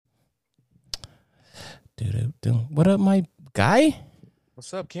What up, my guy?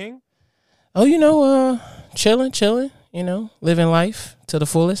 What's up, King? Oh, chilling. Living life to the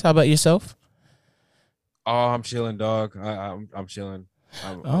fullest. How about yourself? Oh, I'm chilling, dog. I'm chilling.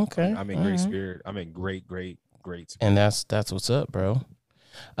 Okay. I'm in great spirit. I'm in great spirit. And that's what's up, bro.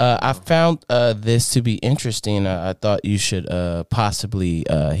 I found this to be interesting. I thought you should possibly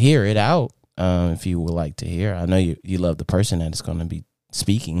hear it out if you would like to hear. I know you love the person that is going to be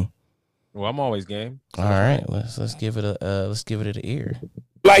speaking. Well, I'm always game. All right, let's give it an ear.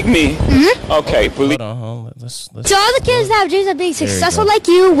 Like me. Mm-hmm. Okay, hold on. Let's to all the kids that have dreams of being successful like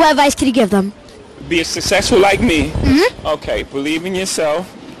you, what advice could you give them? Be successful like me. Mm-hmm. Okay, believe in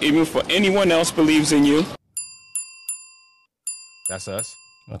yourself, even if anyone else believes in you. That's us.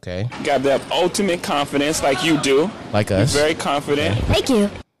 Okay. Got that ultimate confidence like you do. Like us. You're very confident. Okay. Thank you.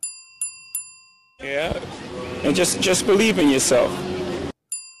 Yeah. And just believe in yourself.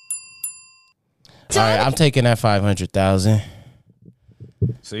 All right, I'm taking that 500,000.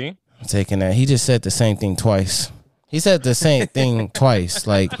 See? I'm taking that. He just said the same thing twice. He said the same thing twice.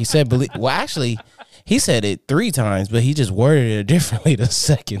 Like he said, well, actually, he said it 3 times, but he just worded it differently the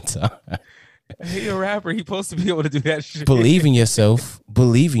second time. He a rapper. He supposed to be able to do that shit. Believe in yourself,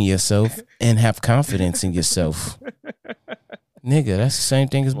 and have confidence in yourself. Nigga, that's the same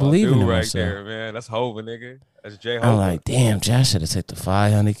thing as believing in right yourself. There, man. That's Hova, nigga. That's J Hova. I'm like, damn, Josh should have took the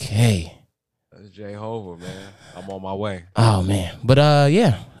 500K. That's J Hova, man. I'm on my way. Oh man, but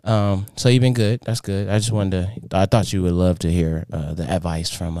yeah. So you've been good. That's good. I just wanted to. I thought you would love to hear the advice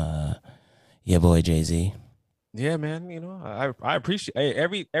from your boy Jay-Z. Yeah, man. You know, I appreciate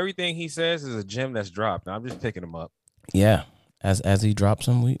everything he says is a gem that's dropped. I'm just picking him up. Yeah, as he drops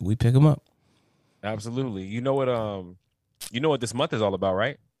them, we pick him up. Absolutely. You know what this month is all about,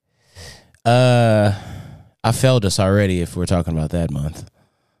 right? I failed us already. If we're talking about that month,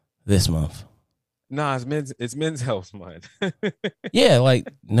 this month. Nah, it's men's health month. Yeah, like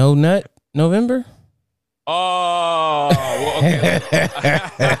No Nut November. Oh, well, okay.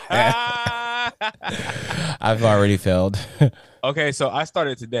 I've already failed. Okay, so I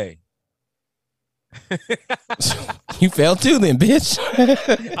started today. You failed too, then, bitch.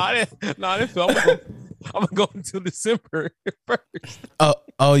 I didn't fail. I'm gonna go until December 1st.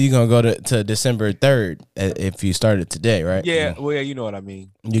 Oh, you're gonna go to December 3rd if you started today, right? Yeah, well, yeah, you know what I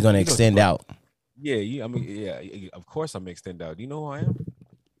mean. You're gonna extend out. Yeah, of course I'm extend out. Do you know who I am?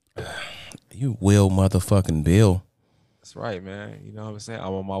 You will motherfucking Bill. That's right, man. You know what I'm saying?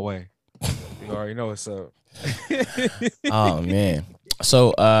 I'm on my way. You already know what's up. Oh man.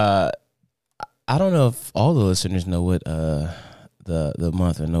 So I don't know if all the listeners know what the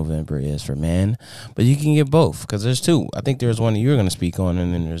month of November is for men, but you can get both because there's 2. I think there's one that you're gonna speak on,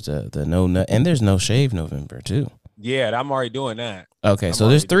 and then there's the No Nut, and there's No Shave November too. Yeah, I'm already doing that. Okay, so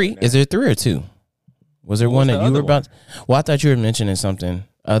there's 3. Is there 3 or 2? Was there one that you were about? Well, I thought you were mentioning something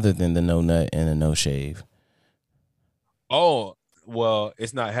other than the No Nut and the No Shave. Oh, well,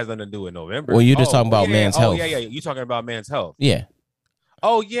 it's not has nothing to do with November. Well, you're just talking about men's health. Yeah. You talking about men's health? Yeah.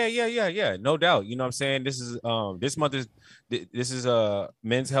 Oh, yeah. No doubt. You know what I'm saying? This is this month is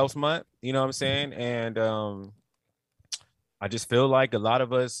men's health month. You know what I'm saying? And I just feel like a lot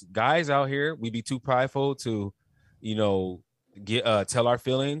of us guys out here, we be too prideful to, tell our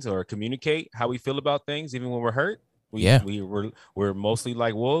feelings or communicate how we feel about things, even when we're hurt. We're mostly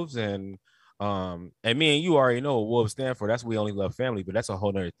like wolves, and me and you already know what wolves stand for. That's we only love family, but that's a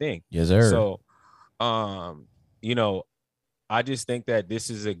whole nother thing. Yes, sir. So, I just think that this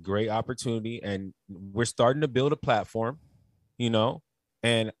is a great opportunity, and we're starting to build a platform,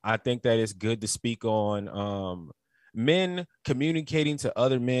 and I think that it's good to speak on men communicating to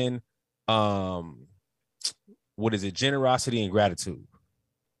other men. What is it? Generosity and gratitude.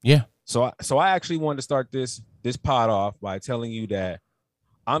 Yeah. So I actually wanted to start this pod off by telling you that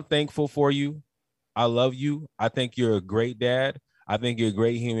I'm thankful for you. I love you. I think you're a great dad. I think you're a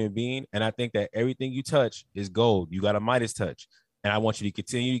great human being. And I think that everything you touch is gold. You got a Midas touch. And I want you to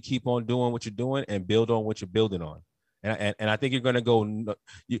continue to keep on doing what you're doing and build on what you're building on. And I think you're going to go.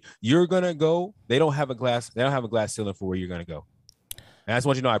 You're going to go. They don't have a glass ceiling for where you're going to go. And I just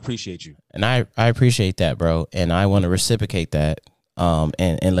want you to know I appreciate you. And I appreciate that, bro. And I want to reciprocate that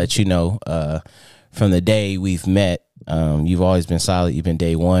and let you know from the day we've met, you've always been solid. You've been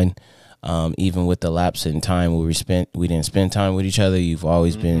day one. Even with the lapse in time where we didn't spend time with each other, you've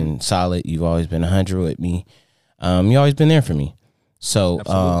always been solid. You've always been 100 with me. You always been there for me. So I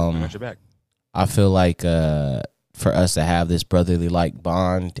got your back. I feel like for us to have this brotherly like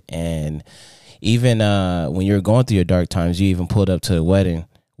bond, and even when you were going through your dark times, you even pulled up to the wedding,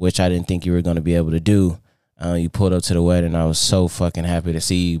 which I didn't think you were going to be able to do. You pulled up to the wedding. I was so fucking happy to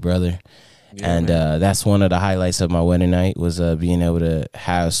see you, brother. Yeah, and that's one of the highlights of my wedding night was being able to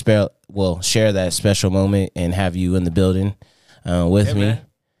have share that special moment and have you in the building with me. Man.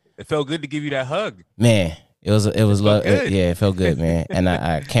 It felt good to give you that hug. Man, it was good. yeah, it felt good, man. And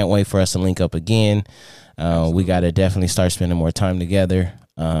I can't wait for us to link up again. We got to definitely start spending more time together.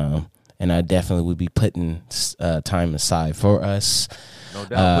 And I definitely would be putting time aside for us. No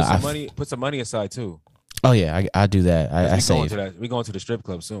doubt. Put some money aside too. Oh yeah, I do that. I save. We're going to the strip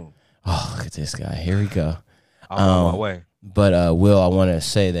club soon. Oh, look at this guy. Here we go. I'm on my way. But Will, I want to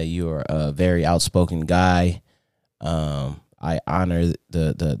say that you are a very outspoken guy. I honor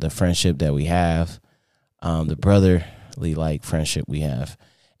the friendship that we have, the brotherly like friendship we have,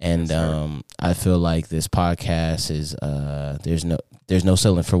 and Yes, I feel like this podcast is there's no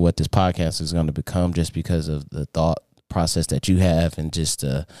ceiling for what this podcast is going to become just because of the thought process that you have and just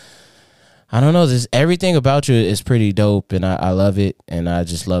I don't know, this everything about you is pretty dope, and I love it, and I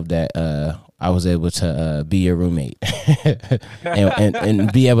just love that I was able to be your roommate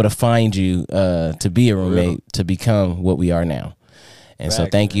and be able to find you to be a roommate to become what we are now. And so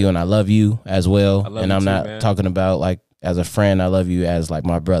thank you, and I love you as well. And I'm not talking about like as a friend. I love you as like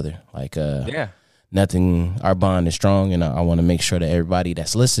my brother. Like nothing. Our bond is strong, and I want to make sure that everybody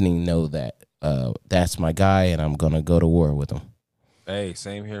that's listening know that that's my guy, and I'm gonna go to war with him. Hey,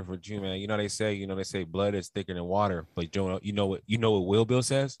 same here for you, man. They say blood is thicker than water, but you know what Will Bill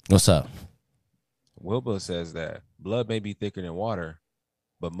says? What's up? Will Bill says that blood may be thicker than water,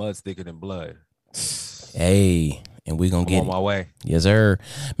 but mud's thicker than blood. Hey, and we gonna get on my way. Yes, sir.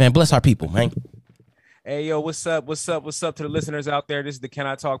 Man, bless our people, man. Hey, yo, what's up? What's up to the listeners out there? This is the Can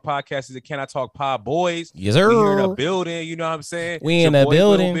I Talk podcast. This is the Can I Talk Pod Boys. Yes, sir. We here in the building. You know what I'm saying? We in the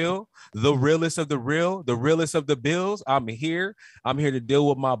building. Bill, the realest of the real, the realest of the bills. I'm here. I'm here to deal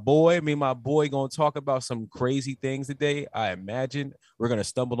with my boy. Me and my boy going to talk about some crazy things today. I imagine we're going to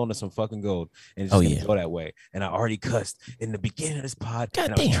stumble onto some fucking gold. And it's just going to go that way. And I already cussed in the beginning of this pod. God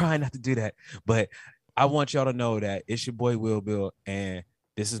and damn. I'm trying not to do that. But I want y'all to know that it's your boy, Will Bill. And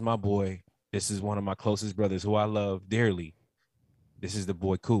this is my boy. This is one of my closest brothers who I love dearly. This is the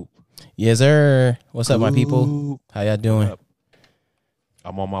boy Coop. Yes, sir. What's up, my people? How y'all doing?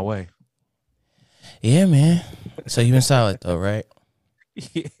 I'm on my way. Yeah, man. So you been solid though, right?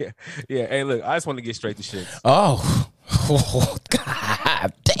 Yeah. Hey, look, I just want to get straight to shit. Oh,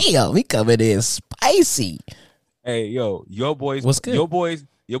 God damn, he coming in spicy. Hey, yo, your boys. What's good? Your boys'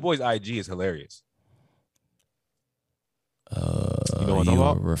 IG is hilarious. You know what I'm talking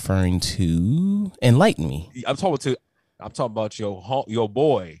about? Referring to enlighten me. I'm talking about your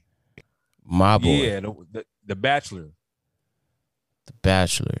boy. My boy. Yeah, the Bachelor. The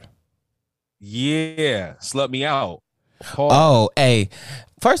Bachelor. Yeah, slut me out. Oh, hey.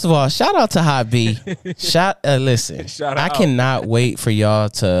 First of all, shout out to Hot B. Listen. Shout I out. cannot wait for y'all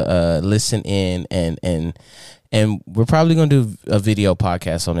to listen in and we're probably gonna do a video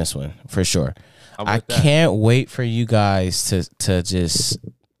podcast on this one for sure. I can't wait for you guys to just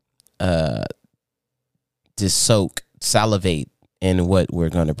salivate in what we're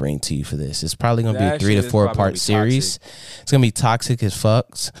gonna bring to you for this. It's probably gonna be a 3 to 4 part series. It's gonna be toxic as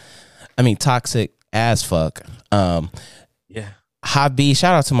fuck. Yeah. Hot B,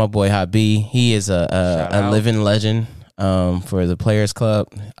 shout out to my boy Hot B. He is a living legend for the Players Club.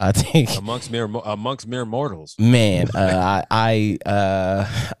 I think amongst mere mortals. Man, I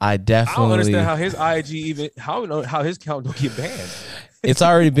definitely. I don't understand how his IG how his account don't get banned. It's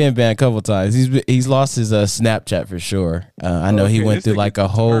already been banned a couple times. He's lost his Snapchat for sure. I know he went through like a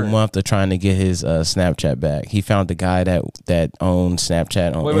whole month of trying to get his Snapchat back. He found the guy that owned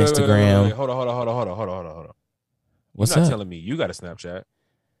Snapchat on Instagram. Wait. Hold on. What's You're not up? telling me you got a Snapchat?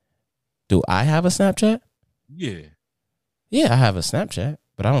 Do I have a Snapchat? Yeah. Yeah, I have a Snapchat,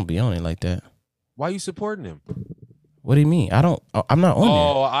 but I don't be on it like that. Why are you supporting him? What do you mean? I'm not on there.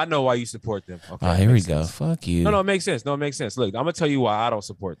 Oh, I know why you support them. Okay, Oh, here we go. Fuck you. No, it makes sense. No, it makes sense. Look, I'm gonna tell you why I don't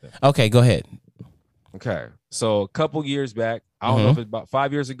support them. Okay, go ahead. Okay, so a couple years back, I don't know if it's about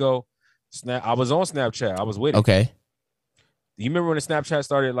 5 years ago. I was on Snapchat. I was with it. Okay. Do you remember when the Snapchat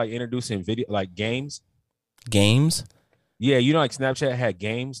started like introducing video, like games? Games? Yeah, like Snapchat had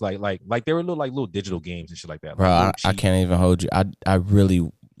games, like they were little digital games and shit like that. Bro, like I can't even hold you. I really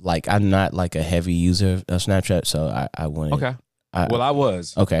like. I'm not like a heavy user of Snapchat, so I wouldn't. Okay. Well, I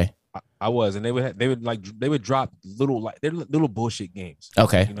was. Okay. I was, and they would drop little bullshit games.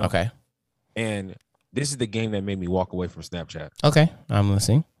 Okay. You know? Okay. And this is the game that made me walk away from Snapchat. Okay, I'm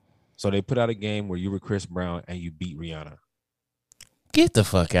listening. So they put out a game where you were Chris Brown and you beat Rihanna. Get the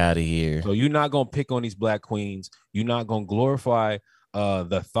fuck out of here. So you're not gonna pick on these black queens. You're not gonna glorify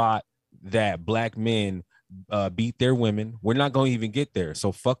the thought that black men beat their women. We're not going to even get there.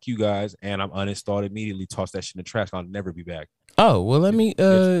 So fuck you guys. And I'm uninstalled immediately. Toss that shit in the trash. I'll never be back. Oh, well, let me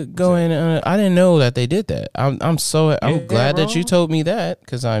go in. I didn't know that they did that. I'm glad that you told me that,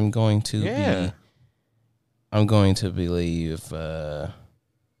 because I'm going to believe I'm going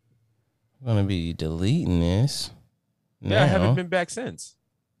to be deleting this. Yeah, I haven't been back since.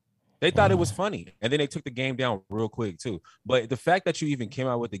 They thought it was funny, and then they took the game down real quick too. But the fact that you even came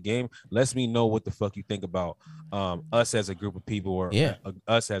out with the game lets me know what the fuck you think about us as a group of people, or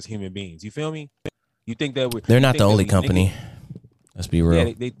us as human beings. You feel me? You think that they're not the only company. Let's be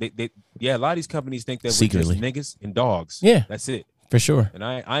real. Yeah, a lot of these companies think that secretly we're just niggas and dogs. Yeah, that's it for sure. And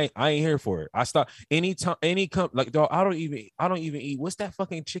I ain't here for it. I stop like dog. I don't even eat. What's that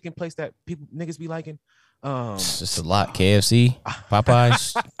fucking chicken place that people niggas be liking? It's just a lot. KFC,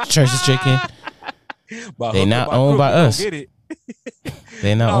 Popeyes, Church's Chicken. They not owned by us.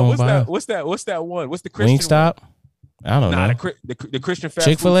 They not owned by us. What's that one? What's the Christian Wingstop? I don't know. The Christian fast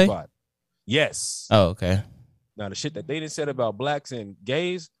Chick-fil-A? food spot. Yes. Oh, okay. Now the shit that they didn't said about blacks and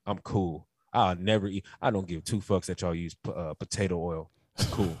gays, I'm cool. I'll never eat. I don't give two fucks that y'all use potato oil. I'm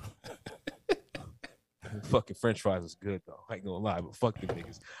cool. Fucking French fries is good though. I ain't gonna lie, but fuck them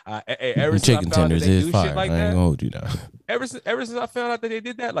niggas. Ever since chicken tenders is fire. Like I ain't gonna hold you down. Ever since I found out that they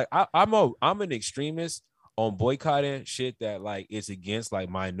did that, like I'm an extremist on boycotting shit that like is against like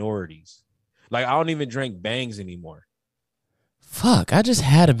minorities. Like I don't even drink Bangs anymore. Fuck, I just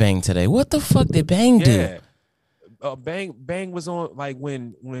had a Bang today. What the fuck did Bang do? Bang was on like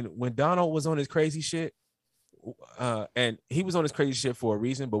when Donald was on his crazy shit. And he was on his crazy shit for a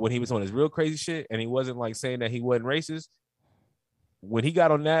reason, but when he was on his real crazy shit and he wasn't like saying that he wasn't racist, when he got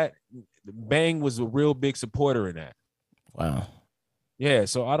on that, Bang was a real big supporter in that. Wow. Yeah,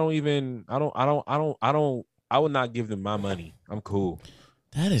 so I would not give them my money. I'm cool.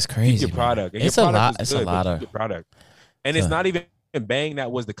 That is crazy. Keep your product. It's a lot. It's a lot of product. And it's not even Bang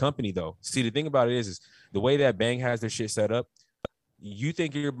that was the company though. See, the thing about it is the way that Bang has their shit set up. You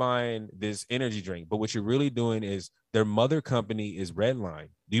think you're buying this energy drink, but what you're really doing is their mother company is Redline.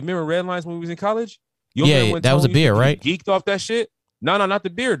 Do you remember Redlines when we was in college? Yeah, that was a beer, right? Geeked off that shit. No, not the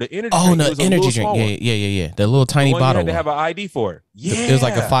beer. The energy. Oh, drink. no, energy drink. Yeah. The little tiny bottle. You had to have an ID for it. Yeah, it was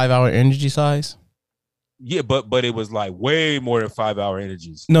like a 5-hour energy size. Yeah, but it was like way more than 5-hour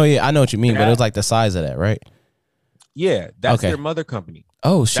energies. No, yeah, I know what you mean, but it was like the size of that, right? Yeah, that's their mother company.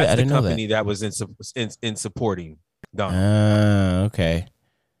 Oh shit, I didn't know that. Company that was in supporting Don. Okay.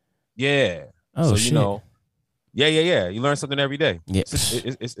 Yeah. Oh, so shit. you know. Yeah. You learn something every day. Yeah.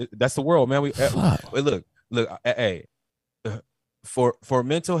 That's the world, man. Look. Hey, for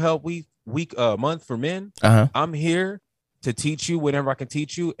mental health week month for men. I'm here to teach you whatever I can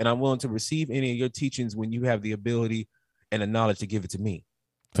teach you, and I'm willing to receive any of your teachings when you have the ability and the knowledge to give it to me.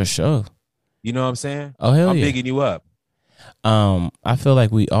 For sure. You know what I'm saying? Oh hell I'm yeah. bigging you up. I feel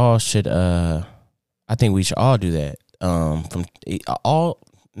like we all should. I think we should all do that. From all,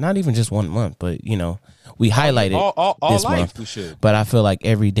 not even just 1 month, but you know, we highlighted all this life. month. We should. But I feel like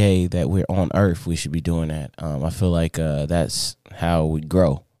every day that we're on Earth, we should be doing that. I feel like that's how we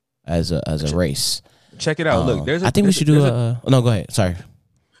grow as a race. Check it out. Look, I think we should do a. No, go ahead. Sorry.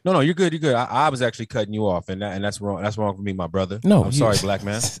 No, you're good. You're good. I was actually cutting you off, and that's wrong. That's wrong for me, my brother. No, I'm sorry, black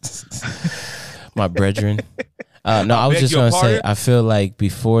man. My brethren. No, I was just gonna say. I feel like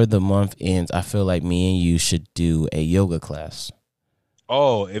before the month ends, I feel like me and you should do a yoga class.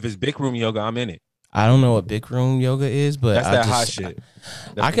 Oh, if it's big room yoga, I'm in it. I don't know what big room yoga is, but that's hot shit.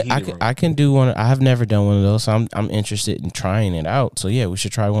 I can do one. I have never done one of those, so I'm interested in trying it out. So yeah, we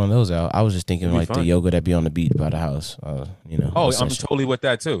should try one of those out. I was just thinking like the yoga that be on the beach by the house. You know. Oh, I'm totally with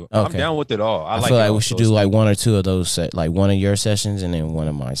that too. Okay. I'm down with it all. I feel like we should do like one or two of those, like one of your sessions and then one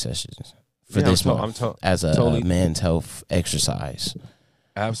of my sessions for this month as a men's health exercise.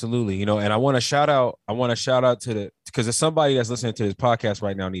 Absolutely. You know, and I want to shout out to because there's somebody that's listening to this podcast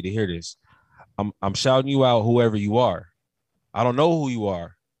right now need to hear this. I'm shouting you out, whoever you are. I don't know who you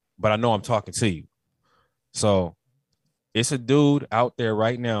are, but I know I'm talking to you. So it's a dude out there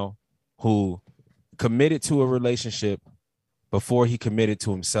right now who committed to a relationship before he committed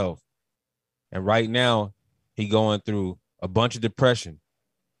to himself. And right now he going through a bunch of depression.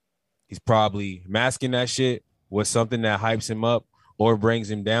 He's probably masking that shit with something that hypes him up or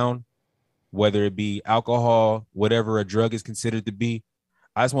brings him down, whether it be alcohol, whatever a drug is considered to be.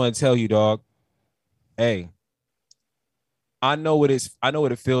 I just want to tell you, dog, hey, I know what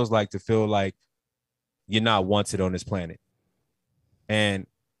it feels like to feel like you're not wanted on this planet. And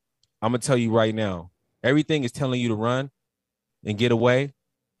I'm going to tell you right now, everything is telling you to run and get away,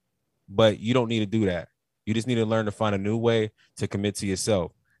 but you don't need to do that. You just need to learn to find a new way to commit to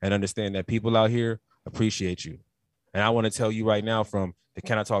yourself and understand that people out here appreciate you. And I want to tell you right now from the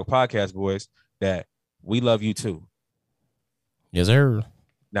Can I Talk podcast, boys, that we love you too. Yes, sir.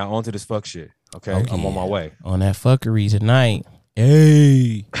 Now on to this fuck shit. Okay, Oh, I'm on my way. On that fuckery tonight.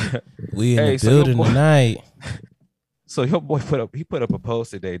 Hey, we in the building tonight. So your boy put up a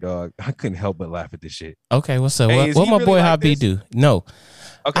post today, dog. I couldn't help but laugh at this shit. Okay, what's up? Hey, what my really boy like Hobby do? No,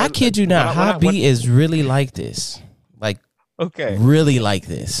 okay, I kid you not. Hobby is really like this. Like, okay, really like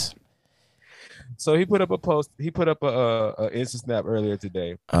this. So he put up a post. He put up a Insta snap earlier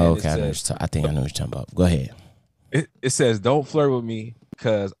today. Oh, okay, I think I know what you're talking about. Go ahead. It says, "Don't flirt with me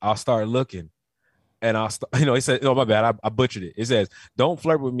because I'll start looking." And I'll start, it said, "Oh, my bad, I butchered it." It says, "Don't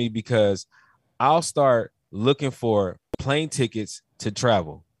flirt with me because I'll start looking for plane tickets to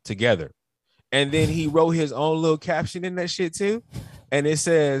travel together." And then he wrote his own little caption in that shit too. And it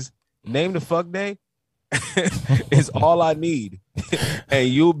says, "Name the fuck name is all I need. And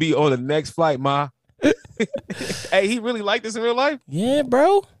you'll be on the next flight, ma." Hey, he really liked this in real life? Yeah,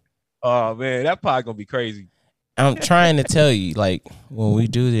 bro. Oh, man, that pod gonna be crazy. I'm trying to tell you, like, when we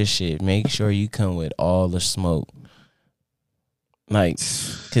do this shit, make sure you come with all the smoke. Like,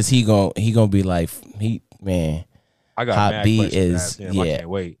 cause he gonna be like, I got Hot mad B questions to is ask him. I can't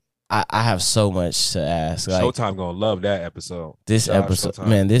wait. I have so much to ask. Like, Showtime gonna love that episode. This episode,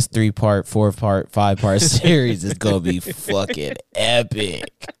 man, this 3-part, 4-part, 5-part series is gonna be fucking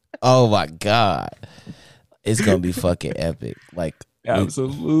epic. Oh my God. It's gonna be fucking epic. Like,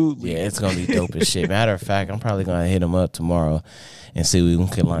 absolutely. Yeah, it's gonna be dope as shit. Matter of fact, I'm probably gonna hit him up tomorrow and see if we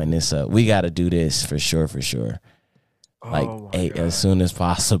can line this up. We gotta do this for sure. Like, as soon as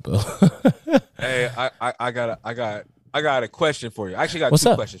possible. Hey, I got a question for you. I actually got What's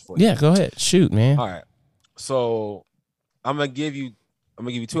two up? questions for you. Yeah, go ahead. Shoot, man. All right. So I'm gonna give you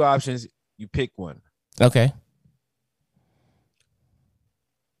two options. You pick one. Okay.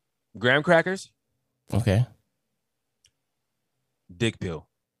 Graham crackers, Okay. dick pill.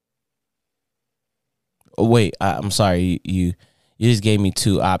 Oh, wait, I'm sorry. You just gave me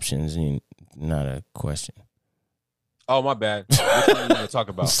two options and not a question. Oh, my bad. Which one are you gonna talk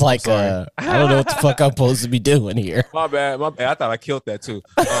about? It's like I don't know what the fuck I'm supposed to be doing here. My bad. I thought I killed that too.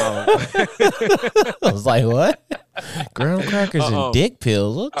 I was like, what? Graham crackers and dick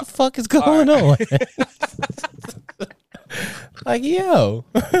pills? What the fuck is going on? Like, yo.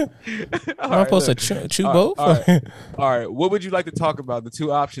 Am I supposed to chew both? All right. What would you like to talk about? The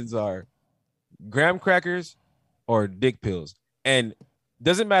two options are graham crackers or dick pills. And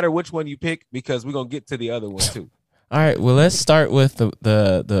doesn't matter which one you pick because we're gonna get to the other one too. All right. Well, let's start with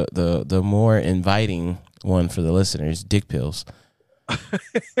the more inviting one for the listeners, dick pills.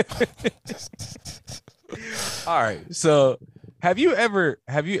 All right. So have you ever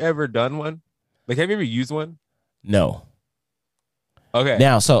done one? Like, have you ever used one? No. Okay.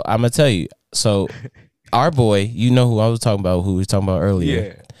 Now, so I'm gonna tell you. So our boy, you know who I was talking about, who we were talking about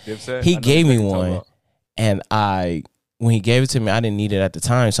earlier. Yeah. He gave me one, and when he gave it to me, I didn't need it at the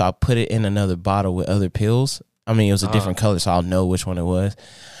time, so I put it in another bottle with other pills. I mean, it was a different color, so I'll know which one it was.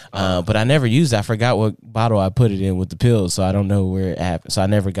 But I never used it. I forgot what bottle I put it in with the pills, so I don't know where it happened. So I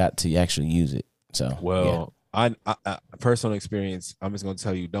never got to actually use it. So I personal experience. I'm just gonna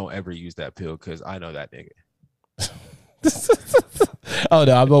tell you, don't ever use that pill because I know that nigga. Oh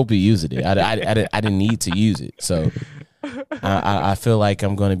no, I won't be using it. I didn't need to use it, so I feel like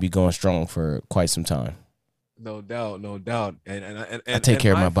I'm going to be going strong for quite some time. No doubt. And I take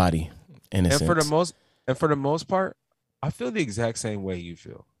care of my body. And for the most part, I feel the exact same way you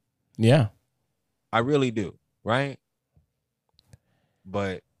feel. Yeah, I really do. Right.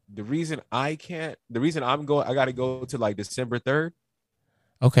 But the reason I got to go to like December 3rd.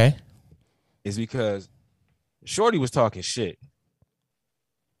 Okay. Is because Shorty was talking shit.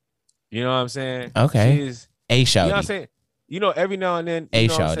 You know what I'm saying? Okay. She is a shouty. You know what I'm saying? You know, every now and then. A you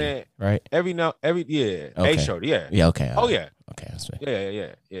know shouty, what I'm saying? Right? Okay. A shorty, yeah. Yeah, okay. Oh yeah. Okay, that's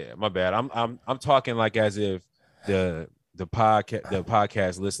right. Yeah. My bad. I'm talking like as if the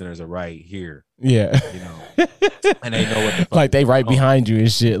podcast listeners are right here. Yeah. You know. And they know what the fuck like they right behind you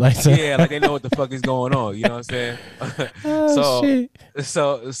and shit. Like yeah, like they know what the fuck is going on. You know what I'm saying? Shit.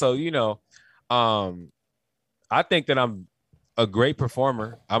 So you know, I think that I'm a great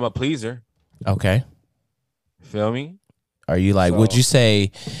performer. I'm a pleaser. Okay. Feel me? Are you like, would you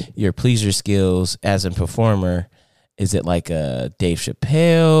say your pleaser skills as a performer, is it like a Dave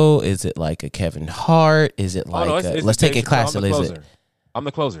Chappelle? Is it like a Kevin Hart? Is it like let's take it classic? I'm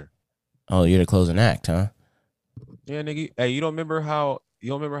the closer. Oh, you're the closing act, huh? Yeah, nigga. Hey, you don't remember how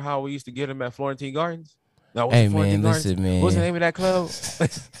we used to get him at Florentine Gardens? No, Hey man, listen, man. What's the name of that club?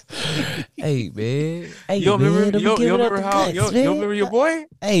 Hey man, hey You remember? man, You remember your boy?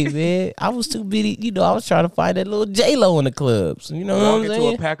 Hey man, I was too busy. You know, I was trying to find that little J-Lo in the clubs. You know what I'm Walk into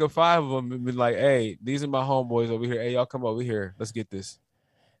saying? a pack of 5 of them and be like, "Hey, these are my homeboys over here. Hey, y'all come over here. Let's get this."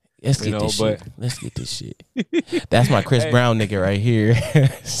 Let's get this shit. Let's get this shit. That's my Chris Brown nigga right here.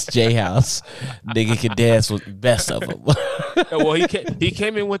 J House. Nigga can dance with the best of them. Well, he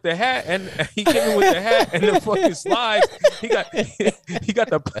came in with the hat and the fucking slides. He got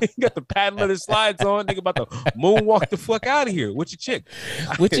the paddle of the slides on. Nigga about to moonwalk the fuck out of here with your chick.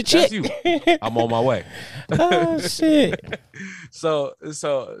 With your chick. You. I'm on my way. Oh shit. So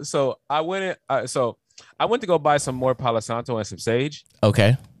I went to go buy some more Palo Santo and some sage.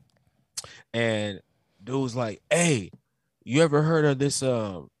 Okay. And dude was like, "Hey, you ever heard of this?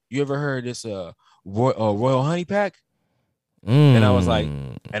 Royal Honey Pack?" And I was like,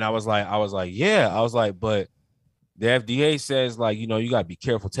 "Yeah." I was like, "But the FDA says like, you know, you gotta be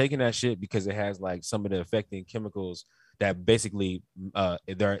careful taking that shit because it has like some of the affecting chemicals that basically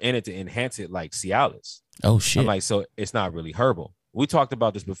they're in it to enhance it, like Cialis." Oh shit. I'm like, so it's not really herbal. We talked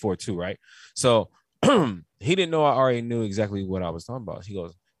about this before too, right? So he didn't know I already knew exactly what I was talking about. He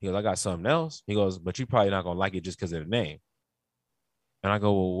goes, I got something else. He goes, but you probably not gonna like it just because of the name. And I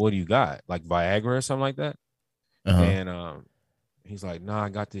go, well, what do you got? Like Viagra or something like that? Uh-huh. And he's like, nah, I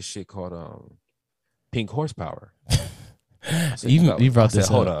got this shit called Pink Horsepower. Said, you brought this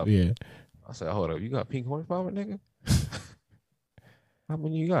hold up. up. Yeah. I said, hold up, you got Pink Horsepower, nigga? How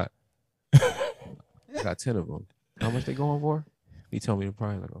many you got? I got 10 of them. How much they going for? He told me the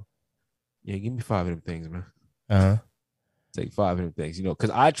price. I go, yeah, give me 5 of them things, man. Uh-huh. Take 5 of them things, you know, because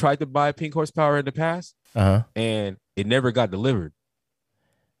I tried to buy Pink Horsepower in the past, and it never got delivered.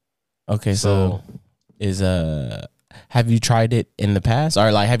 Okay, so is have you tried it in the past,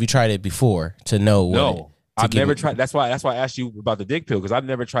 or like have you tried it before to know? No, I've never tried. That's why I asked you about the dick pill because I've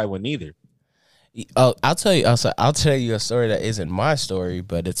never tried one either. Oh, I'll tell you a story that isn't my story,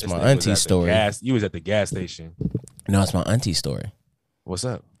 but it's my auntie's story. You was at the gas station. No, it's my auntie's story. What's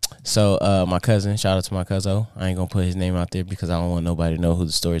up? So my cousin, shout out to my cousin. I ain't gonna put his name out there because I don't want nobody to know who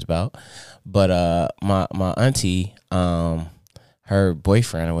the story's about. But my auntie, her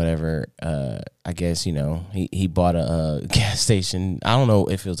boyfriend or whatever, I guess, you know, he bought a gas station. I don't know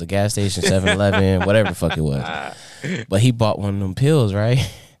if it was a gas station, 7-Eleven, whatever the fuck it was. But he bought one of them pills, right?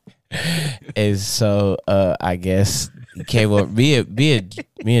 And so I guess he came up, me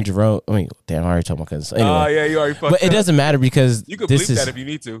and Jerome. I mean, damn, I already told my cousin. So anyway, yeah, you already fucked but it doesn't matter because you can bleep that if you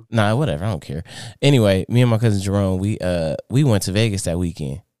need to. Nah, whatever, I don't care. Anyway, me and my cousin Jerome, we went to Vegas that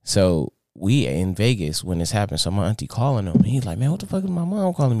weekend. So we in Vegas when this happened. So my auntie calling him. He's like, man, what the fuck is my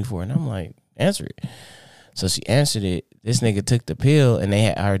mom calling me for? And I'm like, answer it. So she answered it. This nigga took the pill and they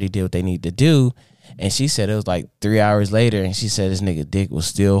had already did what they need to do. And she said it was like 3 hours later, and she said this nigga dick was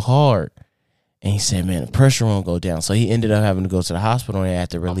still hard. And he said, man, the pressure won't go down. So he ended up having to go to the hospital and they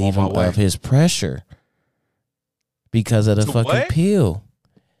had to relieve him of his pressure because of the fucking pill.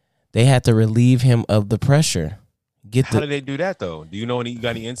 They had to relieve him of the pressure. How did they do that though? Do you know you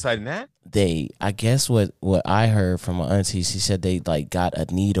got any insight in that? I guess what I heard from my auntie, she said they like got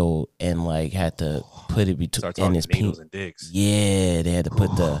a needle and like had to put it in his needles and dicks. Yeah, they had to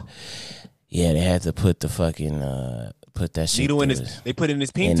put the. Yeah, they had to put the fucking put that shit needle in his. They put it in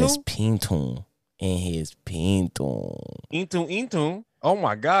his pintum. In his pintum. In his pintum. Intum. Oh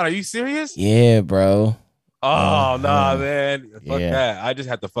my god, are you serious? Yeah, bro. Oh nah, man. Fuck that. I just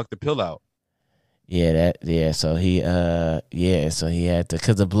had to fuck the pill out. Yeah, So he so he had to,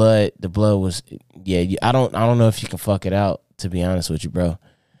 cause the blood was I don't know if you can fuck it out, to be honest with you, bro.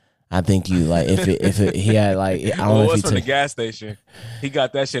 I think you like if it he had like I don't know if he from the gas station. He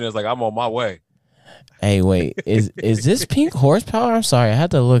got that shit and was like, I'm on my way. Hey, wait, is this Pink Horsepower? I'm sorry, I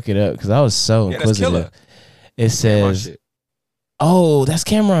had to look it up because I was so inquisitive. It says, oh, that's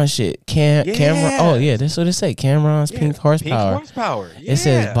Cameron shit. Cameron. Oh yeah, that's what it say. Cameron's Pink Horsepower. Pink Horsepower. Yeah. It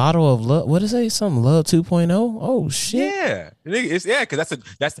says bottle of love. What is it? Something Love 2.0. Oh shit. Yeah, it's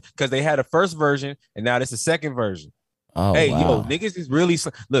because because they had a first version and now it's the second version. Oh, hey, wow. yo, niggas is really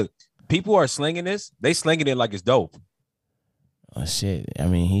look. People are slinging this. They slinging it like it's dope. Oh shit! I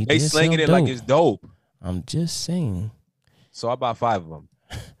mean, they slinging it like it's dope. I'm just saying. So I bought 5 of them,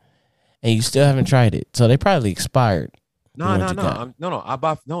 and you still haven't tried it. So they probably expired. No. I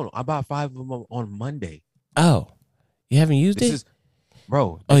bought 5 of them on Monday. Oh, you haven't used it,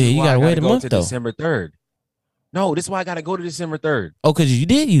 bro? Oh yeah, you gotta wait a month though. December 3rd. No, this is why I gotta go to December 3rd. Oh, because you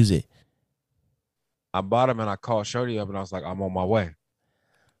did use it. I bought them and I called Shorty up and I was like, I'm on my way.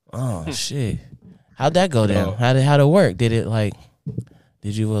 Oh shit! How'd that go down? How'd it work? Did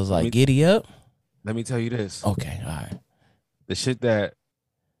you was like giddy up? Let me tell you this. Okay, all right. The shit that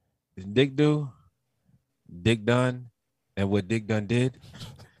Dick do, Dick done, and what Dick done did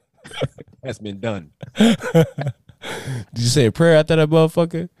has been done. Did you say a prayer after that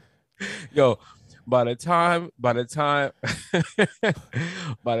motherfucker? Yo, by the time by the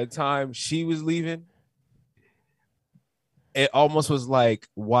time she was leaving, it almost was like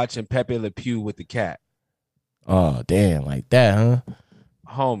watching Pepe Le Pew with the cat. Oh, damn, like that, huh?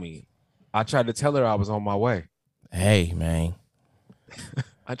 Homie, I tried to tell her I was on my way. Hey, man.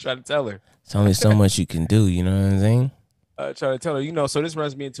 I tried to tell her. It's only so much you can do, you know what I'm saying? I tried to tell her, so this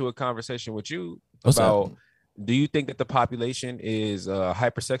runs me into a conversation with you What's about, up? do you think that the population is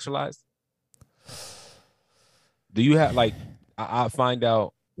hypersexualized? Do you have, like, I find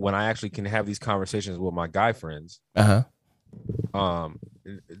out when I actually can have these conversations with my guy friends,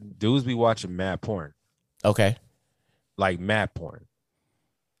 dudes be watching mad porn. Okay. Like mad porn.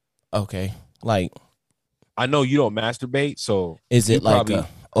 Okay. Like, I know you don't masturbate, so is it like probably,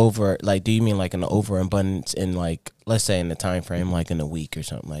 over, like, do you mean like an overabundance in, like, let's say in the time frame, like in a week or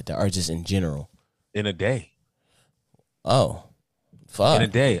something like that, or just in general? in a day? Oh, fuck. In a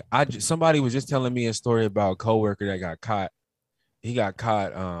day. Somebody was just telling me a story about a coworker that got caught. He got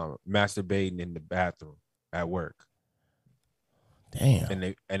caught masturbating in the bathroom at work.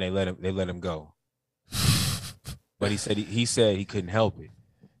 Damn. And they let him go. But he said he couldn't help it.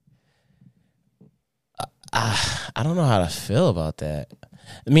 I don't know how to feel about that.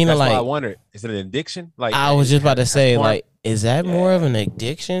 I mean, That's like, why I wonder, is it an addiction? Like, I was just about to say, more, like, is that more of an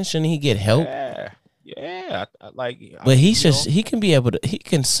addiction? Shouldn't he get help? Yeah. But he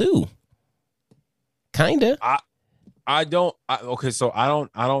can sue. Kinda. I don't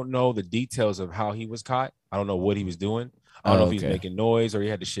know the details of how he was caught. I don't know what he was doing. I don't know if he was making noise or he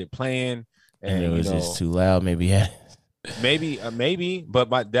had the shit playing and it was just too loud. Maybe he had maybe,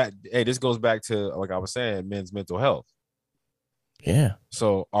 but this goes back to, like I was saying, men's mental health. Yeah.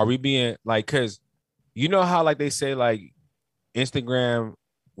 So are we being like, because you know how, like, they say, like, Instagram,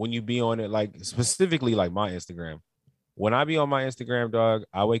 when you be on it, like, specifically like my Instagram, when I be on my Instagram, dog,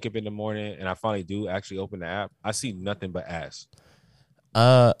 I wake up in the morning and I finally do actually open the app, I see nothing but ass.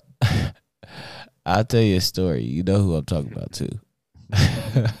 I'll tell you a story. You know who I'm talking about too.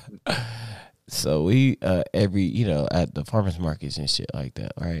 So we every at the farmers markets and shit like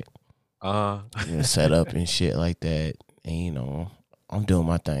that, right? Set up and shit like that, and I'm doing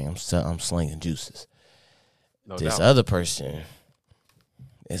my thing. I'm slinging juices. No This doubt. other person.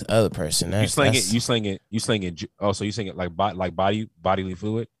 You sling it. Oh, so you sling it like bodily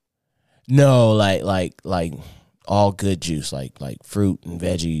fluid? No, like all good juice, like fruit and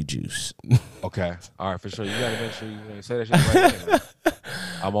veggie juice. Okay, all right, for sure. You gotta make sure you say that shit right now.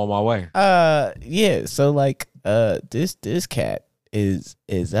 I'm on my way. Yeah. So like, this cat is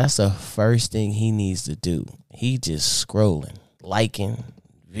that's the first thing he needs to do. He just scrolling, liking,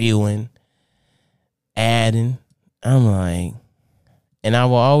 viewing, adding. I'm like, and I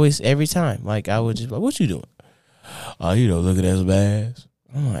will always, every time, like, I would just like, what you doing? Oh, looking at some ass.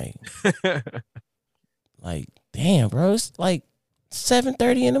 I'm like, damn, bro, it's like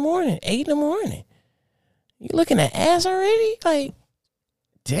 7:30 in the morning, 8 in the morning. You looking at ass already? Like,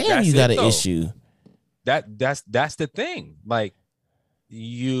 damn, That's you got it, an though. issue. That's the thing. Like,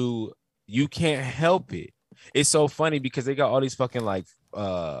 you can't help it. It's so funny because they got all these fucking like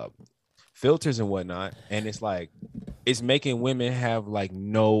filters and whatnot, and it's like, it's making women have like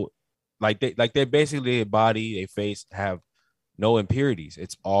no, they're basically, their body, their face have no impurities.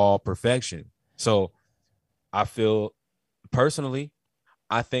 It's all perfection. So I feel personally,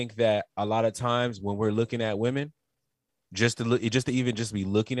 I think that a lot of times when we're looking at women, just to be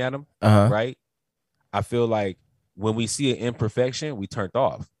looking at them, right? I feel like when we see an imperfection, we turned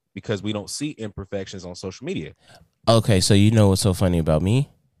off because we don't see imperfections on social media. Okay, so you know what's so funny about me?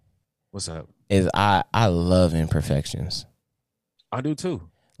 What's up? Is I love imperfections. I do too.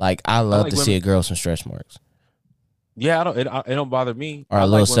 Like, I love like to see a girl with some stretch marks. Yeah, it don't bother me. Or a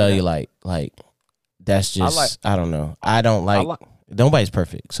little cellulite. Like, that's just, I don't know. I don't like, nobody's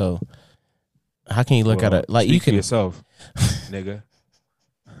perfect. So how can you look at it? Like, you can yourself, nigga.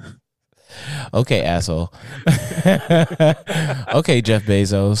 Okay, asshole. Okay, Jeff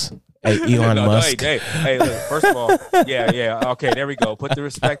Bezos. Hey, Elon Musk. Hey, look, first of all, yeah. Okay, there we go. Put the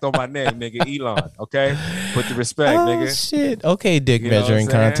respect on my name, nigga. Elon. Okay, put the respect, nigga. Shit. Okay, dick measuring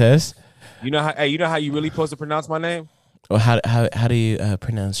contest. You know how you really supposed to pronounce my name? Well, how do you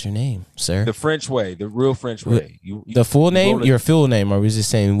pronounce your name, sir? The French way, the real French way. The full name, your full name, or are we just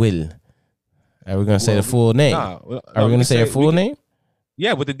saying Will? Are we gonna say the full name? Are we gonna say your full name?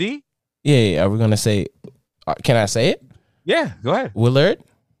 Yeah, with the D. Yeah. Are we gonna say? Can I say it? Yeah, go ahead. Willard.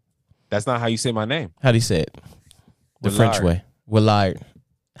 That's not how you say my name. How do you say it? The Willard. French way. Willard.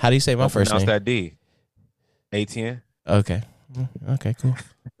 How do you say my Don't first pronounce name? that D. ATN. Okay. Okay, cool.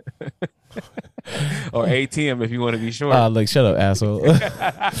 Or ATM if you want to be short. Look, shut up, asshole.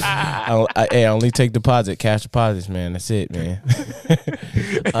 I only take deposit, cash deposits, man. That's it, man.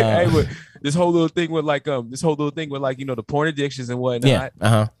 Hey, but this whole little thing with like the porn addictions and whatnot.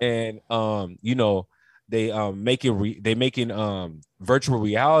 Yeah. And they making virtual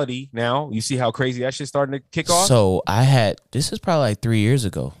reality now. You see how crazy that shit's starting to kick off? So this is probably like 3 years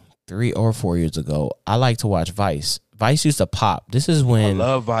ago, 3 or 4 years ago. I like to watch Vice. Vice used to pop. This is when I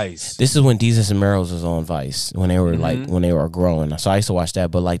love Vice. This is when Desus and Meros was on Vice when they were when they were growing. So I used to watch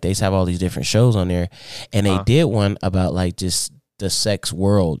that. But like they used to have all these different shows on there, and they did one about like just the sex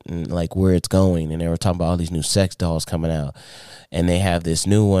world and like where it's going. And they were talking about all these new sex dolls coming out, and they have this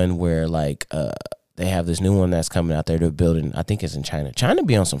new one where like they have this new one that's coming out there. They're building. I think it's in China. China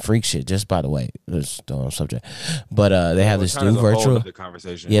be on some freak shit. Just by the way, it's the subject. But they have this new virtual.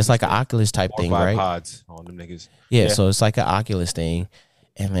 Yeah, it's like an Oculus type thing, right? Pods on them niggas. Yeah, so it's like an Oculus thing,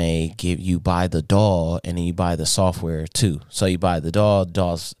 and you buy the doll, and then you buy the software too. So you buy the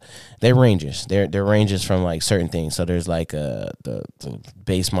dolls. They're ranges. They're ranges from like certain things. So there's like the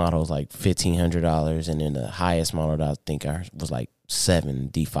base model is like $1,500, and then the highest model that I think was like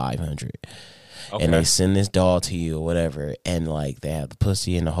 $7,500. Okay. And they send this doll to you or whatever, and like they have the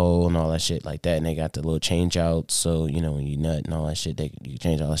pussy in the hole and all that shit like that, and they got the little change out. So when you nut and all that shit, you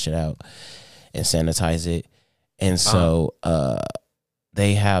change all that shit out and sanitize it. And so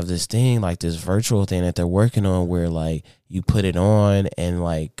they have this thing, like this virtual thing that they're working on where like you put it on and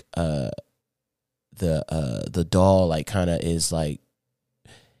like the doll like kind of is like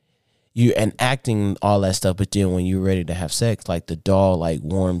you enacting all that stuff, but then when you're ready to have sex, like the doll like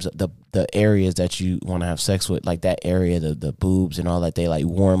warms up the areas that you want to have sex with, like that area, the boobs and all that, they like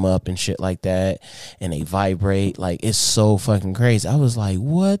warm up and shit like that, and they vibrate. Like it's so fucking crazy. I was like,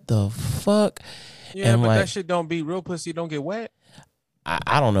 what the fuck? Yeah, and but like, that shit don't be real pussy. Don't get wet.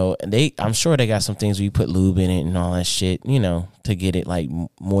 I don't know. I'm sure they got some things where you put lube in it and all that shit, to get it like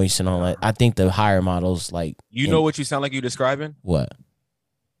moist and all that. I think the higher models like. Know what you sound like you describing? What?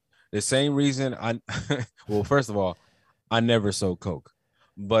 The same reason well, first of all, I never sold coke,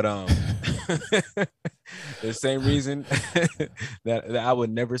 but the same reason that I would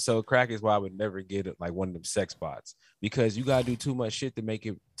never sell crack is why I would never get it like one of them sex spots, because you gotta do too much shit to make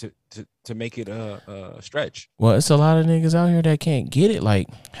it to make it stretch. Well, it's a lot of niggas out here that can't get it like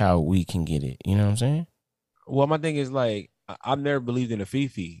how we can get it. You know what I'm saying? Well, my thing is like I've never believed in a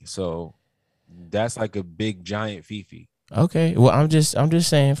fifi, so that's like a big giant fifi. Okay, well, I'm just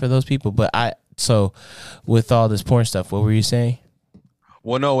saying for those people. But so with all this porn stuff, what were you saying?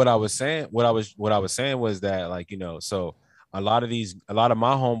 Well, no, what I was saying was that like so a lot of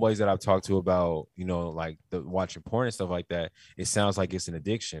my homeboys that I've talked to about like the watching porn and stuff like that, it sounds like it's an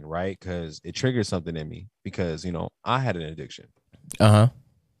addiction, right? Because it triggers something in me because I had an addiction.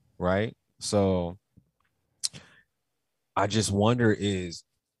 Right. So I just wonder is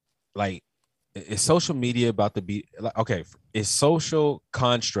social media about to be like, okay, is social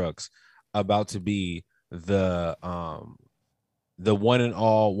constructs about to be the one and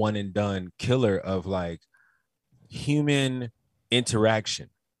all, one and done killer of like human interaction?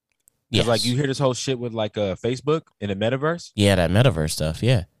 Because like you hear this whole shit with like Facebook in the metaverse. Yeah, that metaverse stuff.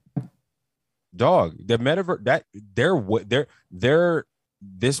 Yeah, dog, the metaverse, that they're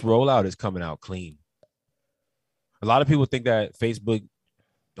this rollout is coming out clean. A lot of people think that Facebook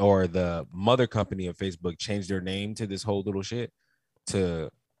or the mother company of Facebook changed their name to this whole little shit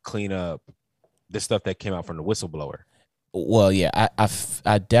to clean up the stuff that came out from the whistleblower. Well, yeah,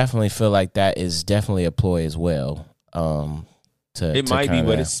 I definitely feel like that is definitely a ploy as well. It might be,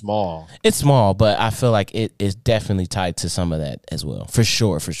 but it's small. It's small, but I feel like it is definitely tied to some of that as well. For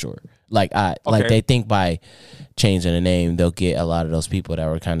sure. Like like they think by changing the name, they'll get a lot of those people that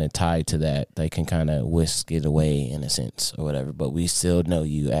were kind of tied to that. They can kind of whisk it away in a sense or whatever. But we still know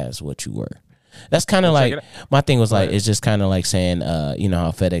you as what you were. That's kind of like my thing was like it's just kind of like saying how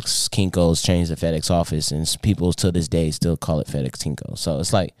FedEx Kinko's changed the FedEx office and people to this day still call it FedEx Kinko. So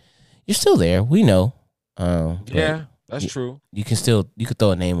it's like you're still there. We know. Yeah, that's true. You can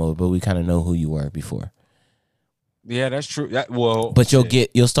throw a name over, but we kind of know who you were before. Yeah, that's true. But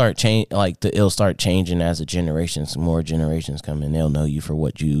it'll start changing as more generations come in. They'll know you for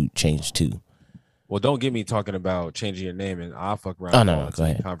what you changed to. Well, don't get me talking about changing your name, and I'll fuck around. Oh no, go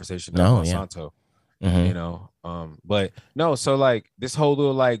ahead. Conversation about Monsanto. But no. So like this whole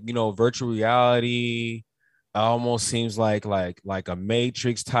little virtual reality almost seems like a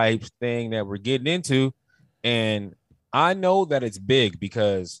Matrix type thing that we're getting into, and I know that it's big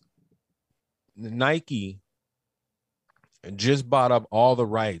because Nike just bought up all the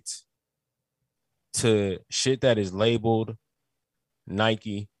rights to shit that is labeled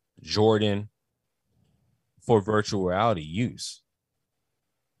Nike, Jordan for virtual reality use.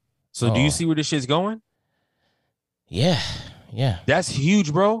 So do you see where this shit's going? Yeah. That's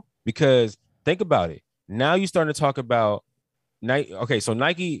huge, bro. Because think about it. Now you're starting to talk about Nike. Okay, so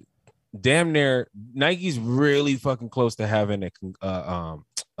Nike's really fucking close to having a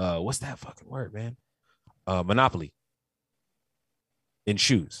what's that fucking word, man? Monopoly in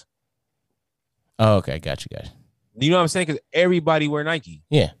shoes. Oh, okay, got you guys. You know what I'm saying? Because everybody wear Nike.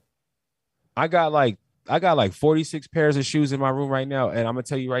 Yeah. I got like 46 pairs of shoes in my room right now, and I'm gonna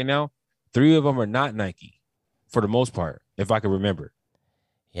tell you right now, 3 of them are not Nike, for the most part, if I can remember.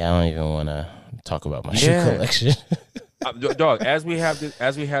 Yeah, I don't even want to talk about my shoe collection. Dog, as we have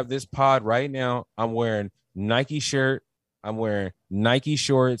this pod right now, I'm wearing Nike shirt, I'm wearing Nike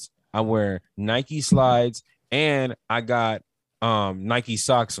shorts, I'm wearing Nike slides, and I got Nike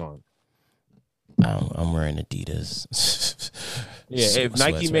socks on. I'm wearing Adidas. Yeah, if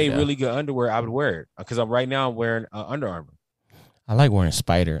Nike made really good underwear, I would wear it because I'm wearing Under Armour. I like wearing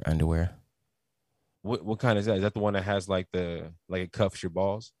Spider underwear. What kind is that? Is that the one that has like it cuffs your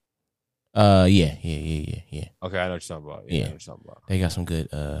balls? Yeah. Okay, I know what you're talking about. Yeah. I know what you're talking about. They got some good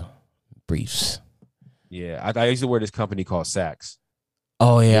briefs. Yeah, I used to wear this company called Saks.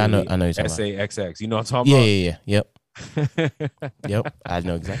 Oh yeah, I know you're talking about. SAXX. You know what I'm talking about? Yeah. Yep. Yep. I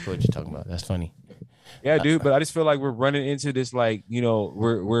know exactly what you're talking about. That's funny. Yeah, dude. But I just feel like we're running into this, like, you know,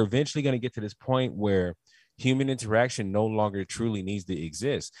 we're eventually gonna get to this point where human interaction no longer truly needs to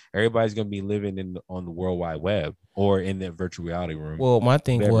exist. Everybody's gonna be living on the World Wide Web or in that virtual reality room. Well, my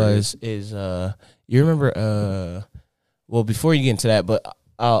thing is you remember well, before you get into that, but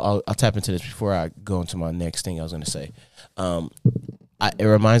I'll tap into this before I go into my next thing I was gonna say. It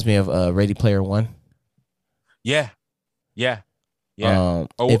reminds me of Ready Player One. Yeah.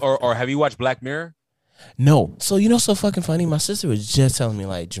 Or have you watched Black Mirror? No. So so fucking funny. My sister was just telling me,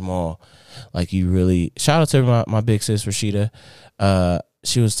 like, Jamal, like, you really, shout out to my big sis Rashida.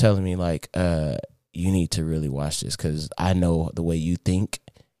 She was telling me, like, you need to really watch this because I know the way you think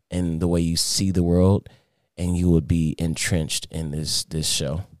and the way you see the world, and you would be entrenched in this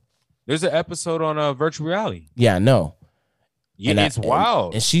show. There's an episode on virtual reality. Yeah, I know. Yeah, it's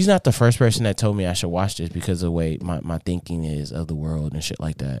wild. And she's not the first person that told me I should watch this because of the way my thinking is of the world and shit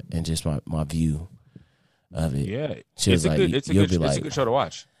like that, and just my view of it. Yeah, she was like, it's a good show to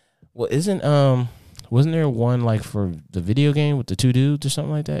watch. Well, wasn't there one like for the video game with the 2 dudes or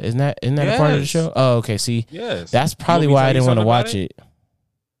something like that? Isn't that a part of the show? Oh, okay. See, yes, that's probably why I didn't want to watch it.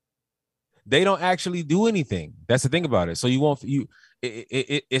 They don't actually do anything. That's the thing about it. So you won't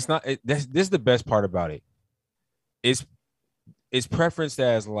it's not. This is the best part about it. It's preferenced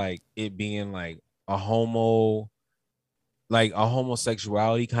as like it being like a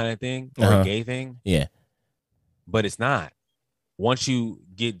homosexuality kind of thing or a gay thing. Yeah. But it's not. Once you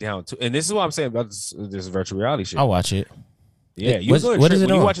get down to, and this is what I'm saying about this virtual reality shit. I'll watch it. Yeah. What is it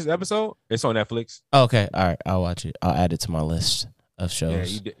on? You watch this episode? It's on Netflix. Oh, okay. All right. I'll watch it. I'll add it to my list of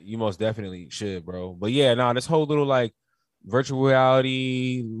shows. Yeah, you most definitely should, bro. But yeah, this whole little like virtual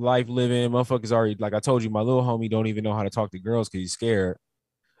reality life living motherfuckers already, like I told you, my little homie don't even know how to talk to girls because he's scared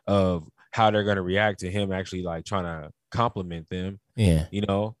of how they're gonna react to him actually like trying to compliment them. Yeah,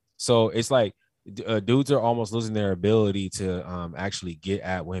 so it's like dudes are almost losing their ability to actually get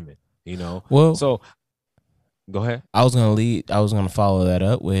at women. Well, so go ahead. I was gonna follow that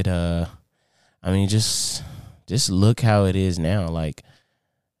up with just look how it is now. Like,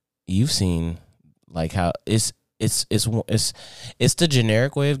 you've seen like how it's the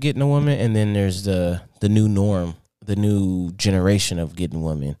generic way of getting a woman, and then there's the new norm, the new generation of getting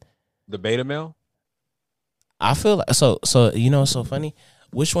women. The beta male? I feel like so it's so funny.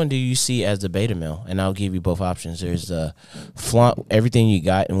 Which one do you see as the beta male? And I'll give you both options. There's the flaunt everything you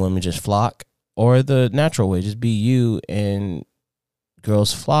got and women just flock, or the natural way, just be you and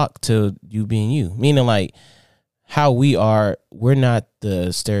girls flock to you being you. Meaning like how we are, we're not the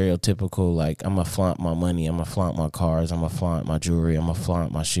stereotypical, like, I'm going to flaunt my money, I'm going to flaunt my cars, I'm going to flaunt my jewelry, I'm going to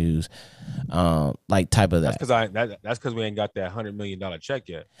flaunt my shoes, like type of that. That's because we ain't got that $100 million check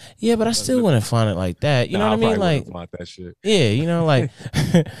yet. Yeah, but I still wouldn't flaunt it like that. You know what I mean? Like, flaunt that shit. Yeah, like,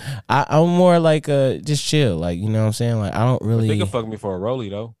 I'm more like just chill. Like, you know what I'm saying? Like, I don't really. But they can fuck me for a rollie,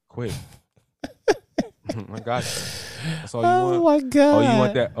 though. Quick. I got you. That's all you want. Oh, my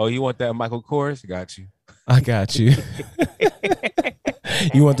God. You want that Michael Kors? Got you. I got you.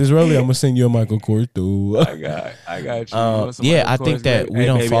 You want this rollie? I'm gonna send you a Michael Kors too. I got you. Yeah, I think that we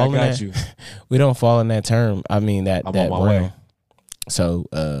don't fall in that. We don't fall in that term. I mean that. I'm on my way. So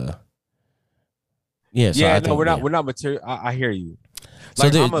Yeah, so yeah, I no, think, we're not. yeah. We're not material. I hear you. So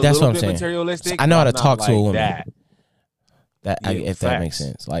Like I'm a that's little what I'm bit saying. materialistic. I know how but to I'm talk not to a like woman. That. Yeah, If that makes facts.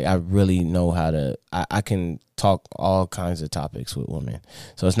 sense. Like I really know how to. I can talk all kinds of topics with women,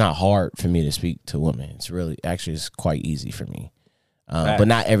 so it's not hard for me to speak to women. It's really actually it's quite easy for me. But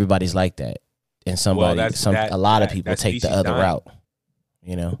not everybody's like that, and a lot of people that take the species other dying. route.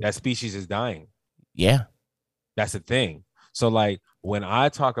 You know. That species is dying. Yeah. That's the thing. So like when I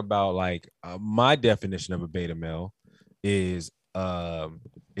talk about like my definition of a beta male is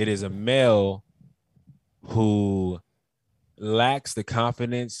it is a male who lacks the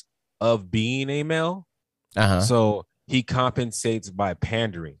confidence of being a male. So he compensates by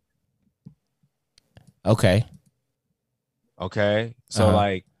pandering. Okay. So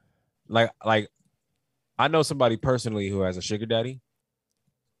like I know somebody personally who has a sugar daddy.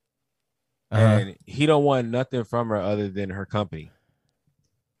 And he don't want nothing from her other than her company.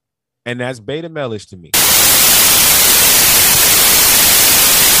 And that's beta male-ish to me.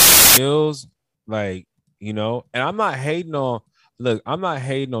 Feels like, you know, and I'm not hating on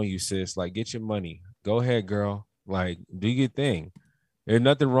you, sis. Like, get your money. Go ahead, girl. Like, do your thing. There's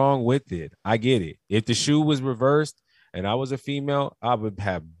nothing wrong with it. I get it. If the shoe was reversed and I was a female, I would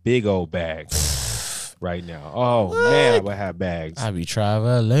have big old bags right now. Oh, what? Man, I would have bags. I'd be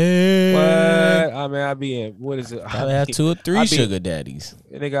traveling. What? I mean, I'd be in, what is it? Probably have 2 or 3 sugar daddies.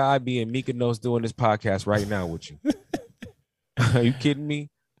 Nigga, I'd be in Mykonos doing this podcast right now with you. Are you kidding me?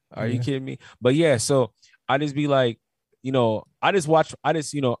 Are you kidding me? But yeah, so I just be like, you know, I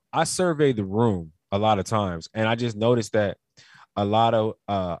survey the room a lot of times, and I just noticed that a lot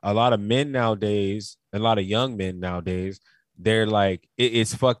of men nowadays, a lot of young men nowadays, they're like,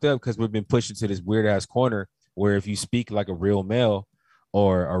 it's fucked up because we've been pushed into this weird ass corner where if you speak like a real male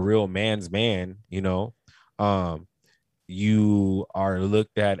or a real man's man, you know, you are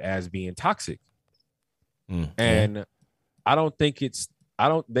looked at as being toxic. And I don't think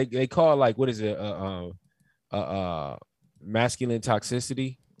they call it like, what is it? Masculine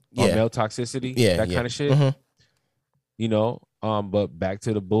toxicity or male toxicity. That kind of shit. You know, but back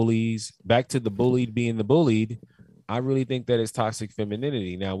to the bullied being the bullied. I really think that it's toxic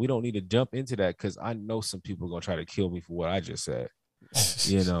femininity. Now we don't need to jump into that because I know some people are gonna try to kill me for what I just said.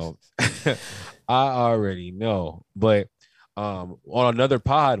 You know, I already know. But on another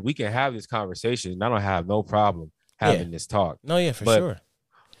pod, we can have this conversation. And I don't have no problem having this talk. No, yeah, for sure.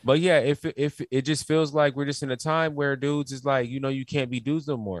 But yeah, if it just feels like we're just in a time where dudes is like, you know, you can't be dudes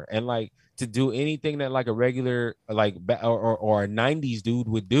no more, and like to do anything that like a regular like or a 90s dude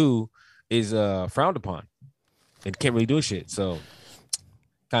would do is frowned upon and can't really do shit. So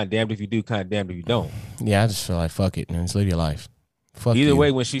kind of damned if you do, kind of damned if you don't. Yeah, I just feel like fuck it, man. Just live your life. Fuck Either you.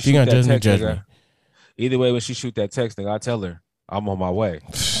 way, when she shoot that text, nigga, either way when she shoot that text, nigga, I tell her I'm on my way.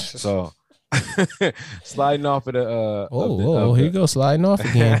 So sliding off of the here you go, sliding off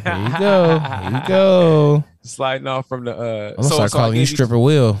again. Here you go. Here you go. Sliding off from the I'm gonna start calling you Stripper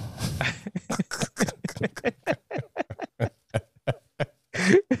Will.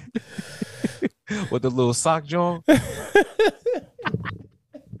 With the little sock joint.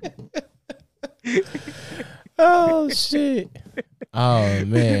 Oh shit. Oh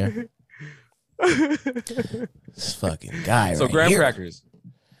man. This fucking guy. So right graham here. crackers.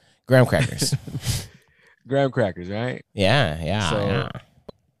 Graham crackers. Graham crackers, right? Yeah. So,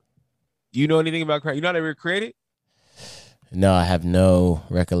 you know anything about crackers? You know how they were created? No, I have no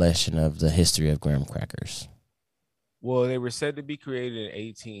recollection of the history of graham crackers. Well, they were said to be created in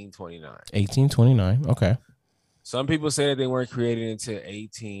 1829. 1829. Okay. Some people say that they weren't created until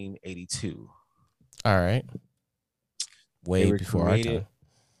 1882. All right. Way before our time.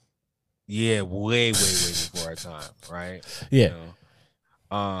 Yeah, way before our time, right? Yeah. You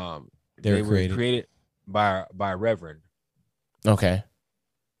know? They were created by a reverend. Okay.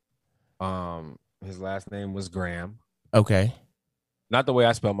 His last name was Graham. Okay. Not the way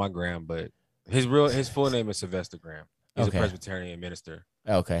I spell my Graham, but his full name is Sylvester Graham. He's a Presbyterian minister.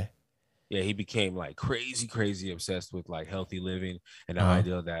 Okay. Yeah, he became like crazy obsessed with like healthy living and the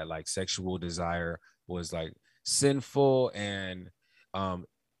idea that like sexual desire was like sinful and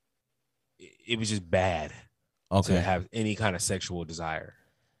it was just bad to have any kind of sexual desire.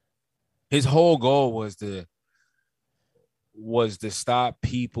 His whole goal was to stop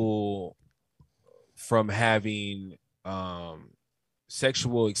people from having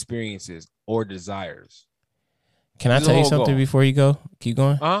sexual experiences or desires. Can I tell you something before you go? Keep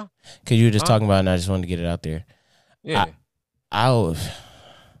going. Because you were just talking about it and I just wanted to get it out there. Yeah. I'm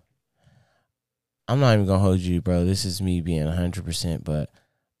not even gonna hold you, bro. This is me being 100%, but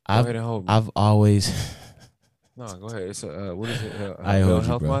I've always No, go ahead. It's what is it? I ain't hold you,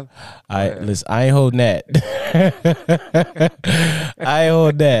 Health bro. Month? Listen, I ain't holding that. I ain't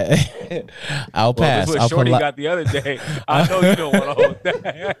hold that. I'll pass. This is what Shorty got the other day. I know you don't want to hold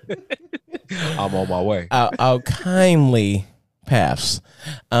that. I'm on my way. I'll kindly pass.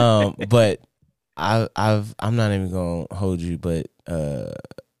 But I'm not even gonna hold you, but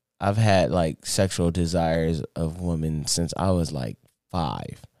I've had like sexual desires of women since I was like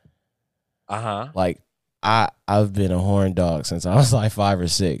 5. Like I've been a horn dog since I was like 5 or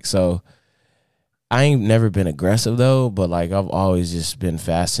 6. So I ain't never been aggressive though, but like I've always just been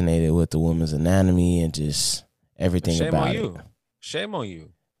fascinated with the woman's anatomy and just everything about it. Shame on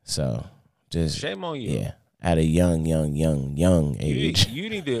you. So just shame on you. Yeah. At a young age. You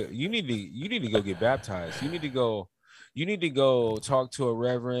need to go get baptized. You need to go talk to a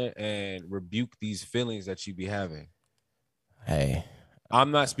reverend and rebuke these feelings that you be having. Hey. I'm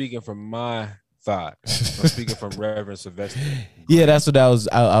not speaking from my thought. I'm speaking from Reverend Sylvester. Yeah, that's what I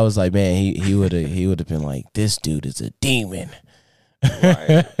was like, man, he would have been like, this dude is a demon.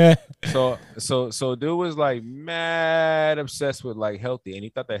 Right. So dude was like mad obsessed with like healthy, and he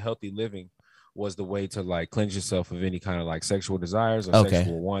thought that healthy living was the way to like cleanse yourself of any kind of like sexual desires or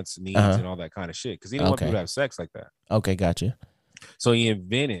sexual wants, needs, and all that kind of shit. Because he didn't want people to have sex like that. Okay, gotcha. So he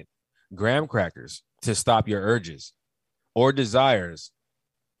invented graham crackers to stop your urges or desires.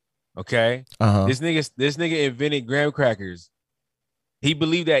 Okay. This nigga invented graham crackers. He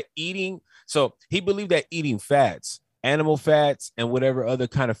believed that eating fats, animal fats, and whatever other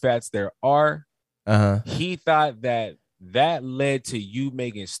kind of fats there are. He thought that led to you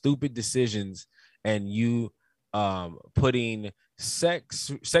making stupid decisions and you putting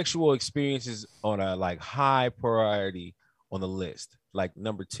sexual experiences on a like high priority on the list, like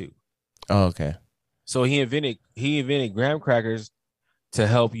number 2. Oh, okay. So he invented graham crackers to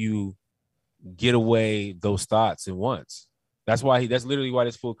help you get away those thoughts and wants. That's literally why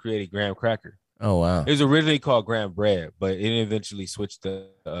this fool created graham cracker. Oh wow. It was originally called graham bread, but it eventually switched to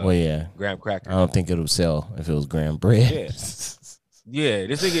graham cracker. I don't think it would sell if it was graham bread. Yeah.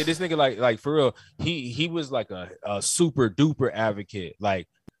 This nigga like for real, he was like a super duper advocate. Like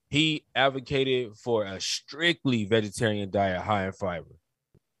he advocated for a strictly vegetarian diet high in fiber.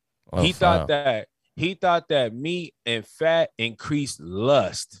 Oh, he thought that meat and fat increased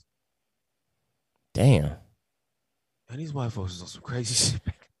lust. Damn. And these white folks is on some crazy shit.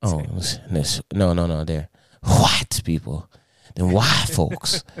 Oh, no. They're white people. Them white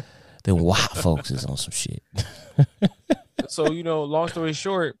folks. Them white folks is on some shit. So, long story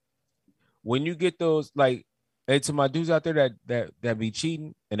short, when you get those, like, hey, to my dudes out there that be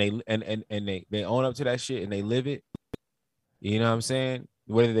cheating and they own up to that shit and they live it, you know what I'm saying?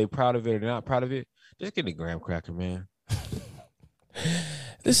 Whether they're proud of it or not proud of it, just get a graham cracker, man.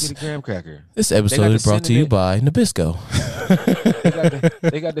 Get a graham cracker. This episode is brought to you by Nabisco.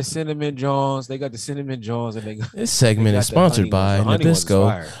 They got the cinnamon Johns. And this segment is sponsored by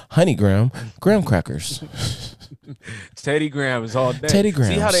Nabisco Honey Graham crackers. Teddy Graham is all day. Teddy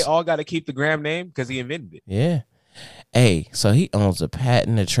Graham. See how they all got to keep the Graham name because he invented it. Yeah. Hey, so he owns a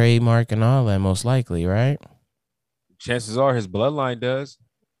patent, a trademark, and all that, most likely, right? Chances are his bloodline does.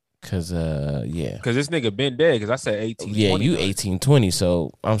 Because this nigga been dead, because I said 1820. Yeah, you 1820,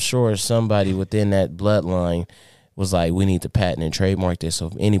 so I'm sure somebody within that bloodline was like, we need to patent and trademark this, so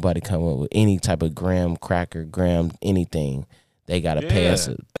if anybody come up with any type of graham cracker, graham anything, they got to pay us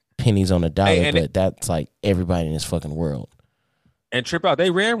pennies on the dollar, but that's like everybody in this fucking world. And trip out,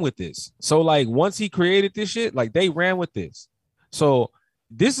 they ran with this. So like once he created this shit, like they ran with this. So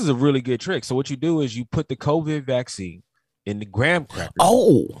this is a really good trick. So what you do is you put the COVID vaccine in the graham cracker.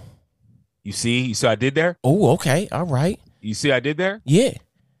 Oh. You see I did there? Oh, okay. All right. You see I did there? Yeah.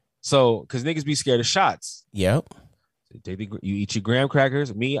 So, because niggas be scared of shots. Yep. You eat your graham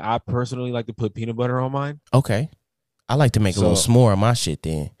crackers. Me, I personally like to put peanut butter on mine. Okay. I like to make a little s'more of my shit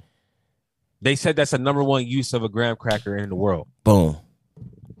then. They said that's the number 1 use of a graham cracker in the world. Boom.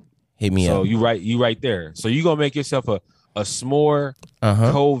 Hit me up. So you right there. So you gonna make yourself a s'more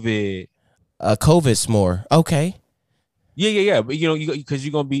COVID. A COVID s'more. Okay. Yeah. But because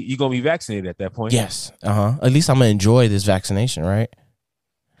you're gonna be vaccinated at that point. Yes. At least I'm gonna enjoy this vaccination, right?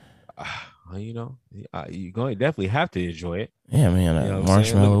 You're going to definitely have to enjoy it. Yeah, man.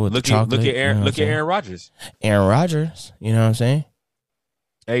 Marshmallow with the chocolate. Look at Aaron Rodgers. Aaron Rodgers. You know what I'm saying?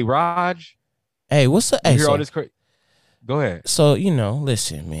 Hey, Raj. Hey, what's up? Hey, hear all this Go ahead. So,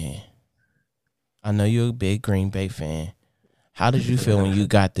 listen, man. I know you're a big Green Bay fan. How did you feel when you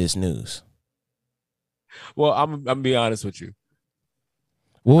got this news? Well, I'm gonna be honest with you.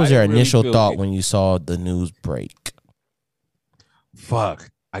 What was your initial thought when you saw the news break? Fuck.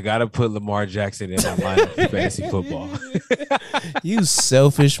 I gotta put Lamar Jackson in my lineup for fantasy football. You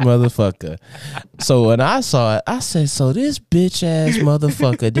selfish motherfucker. So when I saw it, I said, so this bitch ass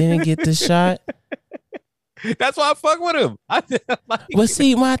motherfucker didn't get the shot. That's why I fuck with him. But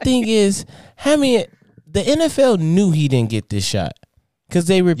see, my thing is, the NFL knew he didn't get this shot because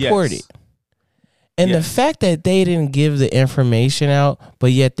they reported. Yes. And the fact that they didn't give the information out,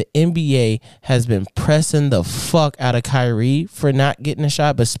 but yet the NBA has been pressing the fuck out of Kyrie for not getting a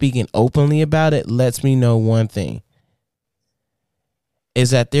shot, but speaking openly about it, lets me know one thing.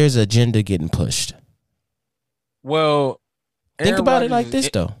 Is that there's agenda getting pushed. Well, think about it like this,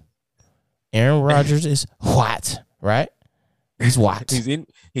 though. Aaron Rodgers is what, right? He's what?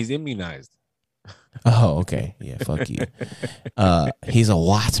 He's immunized. Oh, okay. Yeah, fuck you. He's a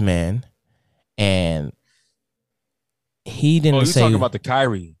what man. And he didn't say. Talking about the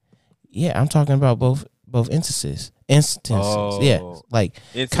Kyrie. Yeah, I'm talking about both instances. Yeah, like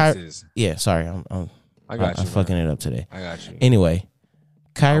instances. Sorry, I'm fucking it up today. I got you. Anyway,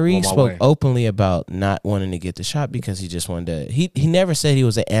 Kyrie spoke openly about not wanting to get the shot because he just wanted to. He never said he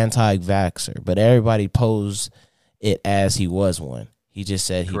was an anti-vaxxer, but everybody posed it as he was one. He just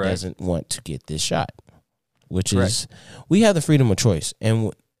said he doesn't want to get this shot, which is we have the freedom of choice,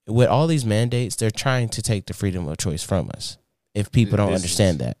 and with all these mandates, they're trying to take the freedom of choice from us. If people don't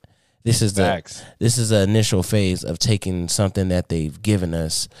understand that, this is the initial phase of taking something that they've given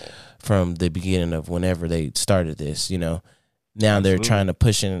us from the beginning of whenever they started this. You know, now they're trying to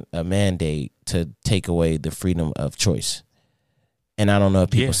push in a mandate to take away the freedom of choice. And I don't know if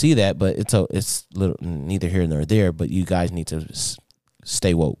people see that, but it's little neither here nor there. But you guys need to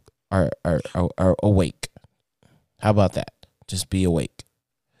stay woke or awake. How about that? Just be awake.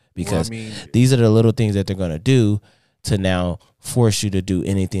 Because these are the little things that they're going to do to now force you to do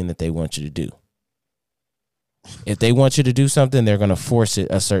anything that they want you to do. If they want you to do something, they're going to force it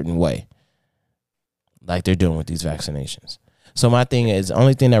a certain way, like they're doing with these vaccinations. So my thing is, the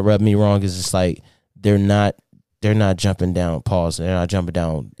only thing that rubbed me wrong is it's like they're not jumping down, they're not jumping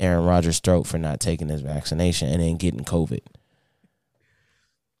down Aaron Rodgers' throat for not taking his vaccination and then getting COVID.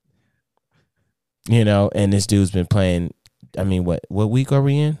 You know, and this dude's been playing. I mean, what week are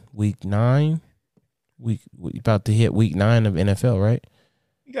we in? Week 9? We about to hit week 9 of NFL, right?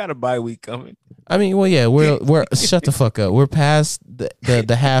 You got a bye week coming. I mean, well, yeah, we're shut the fuck up. We're past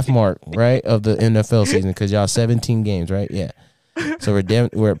the half mark, right, of the NFL season because y'all 17 games, right? Yeah. So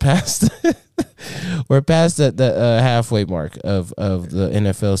we're past the halfway mark of the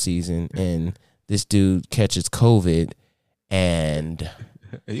NFL season, and this dude catches COVID, and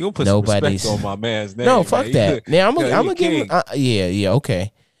you gonna put some respect on my man's name? No, fuck that. Yeah, I'm gonna give him. Yeah,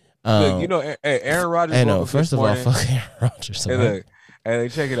 okay. Look, you know, Aaron Rodgers. I know. First of all, fuck Aaron Rodgers. Hey,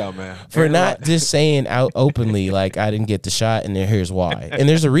 check it out, man. For not just saying out openly like I didn't get the shot, and then here's why. And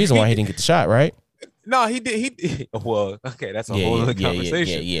there's a reason why he didn't get the shot, right? No, he did. Well, okay, that's a whole other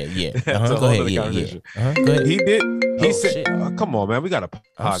conversation. Yeah. That's a whole other conversation. Go ahead. He did. He said, come on, man. We got a pod.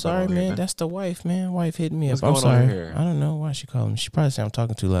 I'm sorry, man. Here, that's the wife, man. Wife hitting me What's up. I'm going sorry. on here? I don't know why she called me. She probably said I'm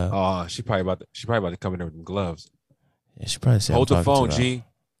talking too loud. Oh, she probably about to come in there with them gloves. Yeah, she probably said hold I'm the phone, too G. loud.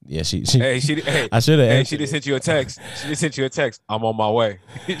 Yeah, she. Hey, I should have. Hey, she just sent you a text. I'm on my way.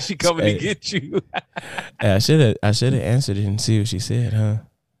 She coming to get you. I should have answered it and see what she said, huh?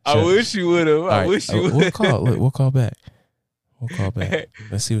 I wish you would have. I wish you would. We'll call back.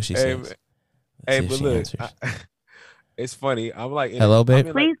 Let's see what she says. Hey, but look, it's funny. I'm like, hello,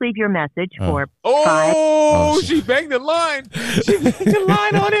 babe. Please leave your message for 5. Oh, she banged the line. She banged the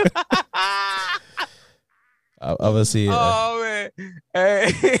line on him. I want to see it. Oh man.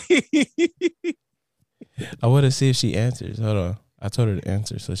 Hey. I want to see if she answers. Hold on. I told her to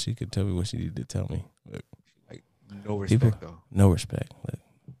answer so she could tell me what she needed to tell me. Look. Like, no respect, though. No respect. Look.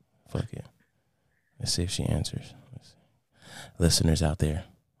 Fuck yeah. Let's see if she answers. Listeners out there,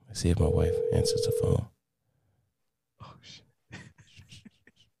 let's see if my wife answers the phone. Oh shit.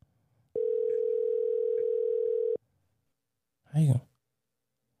 How you going?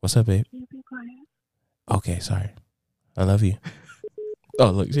 What's up, babe? Okay, sorry. I love you. Oh,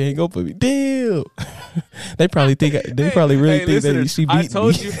 look, she ain't gonna put me. Damn. They probably think that she beat me. I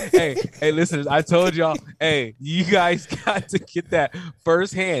told you. hey, listeners, I told y'all. Hey, you guys got to get that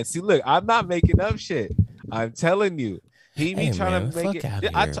firsthand. See, look, I'm not making up shit. I'm telling you. Trying to make it.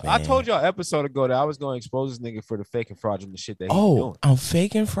 I told y'all episode ago that I was going to expose this nigga for the fake and fraudulent shit that he's doing. I'm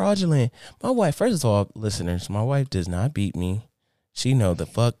fake and fraudulent. My wife, first of all, listeners, my wife does not beat me. She know the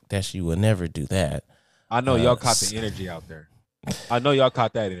fuck that she would never do that. I know y'all caught the energy out there. I know y'all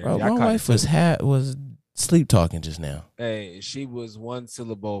caught that energy. Bro, my wife was sleep talking just now. Hey, she was one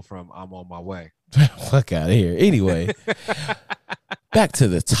syllable from "I'm on my way." Fuck out of here. Anyway, Back to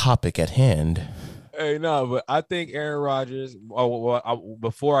the topic at hand. Hey, no, but I think Aaron Rodgers.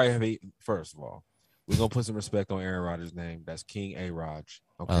 First of all, we're gonna put some respect on Aaron Rodgers' name. That's King ARodg.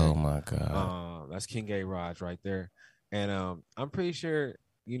 Okay. Oh my God. That's King ARodg right there. And I'm pretty sure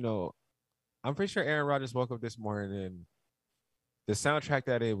Aaron Rodgers woke up this morning and the soundtrack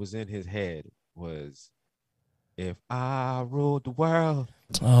that it was in his head was "If I Ruled the World."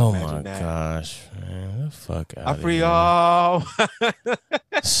 Oh my gosh, man! The fuck out I of free here. all.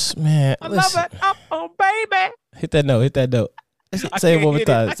 Man, I listen. love it. Up on baby. Hit that note. Say it one more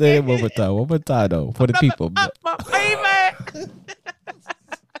time. Say it one more time. One more time though for the people. Up my baby.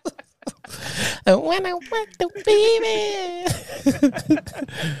 When I want the baby.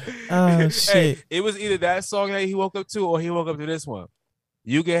 Oh shit! Hey, it was either that song that he woke up to, or he woke up to this one.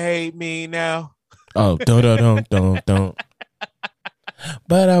 You can hate me now. Oh, don't.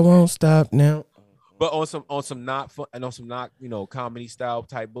 But I won't stop now. But on some not fun and on some not comedy style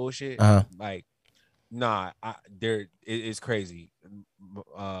type bullshit. Like, nah, it's crazy.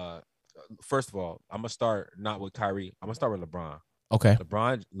 First of all, I'm gonna start not with Kyrie. I'm gonna start with LeBron. Okay.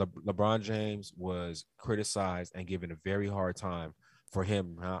 LeBron James was criticized and given a very hard time for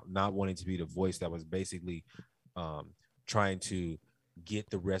him not wanting to be the voice that was basically trying to get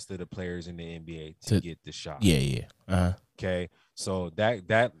the rest of the players in the NBA to get the shot. Yeah. Okay. So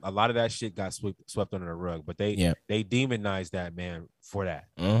that a lot of that shit got swept under the rug, but they demonized that man for that.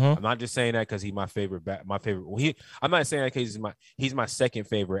 Mm-hmm. I'm not just saying that because he's my favorite. I'm not saying that because he's my second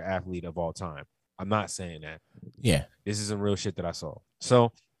favorite athlete of all time. I'm not saying that. Yeah. This is some real shit that I saw.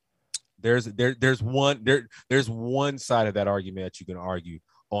 So there's one side of that argument that you can argue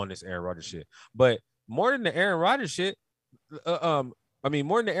on this Aaron Rodgers shit. But more than the Aaron Rodgers shit, more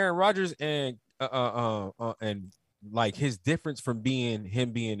than the Aaron Rodgers and like his difference from being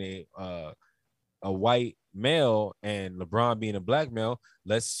a white male and LeBron being a black male,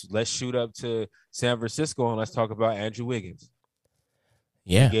 let's shoot up to San Francisco and let's talk about Andrew Wiggins.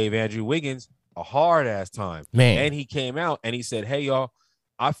 Yeah. He gave Andrew Wiggins a hard ass time, man, and he came out and he said, "Hey y'all,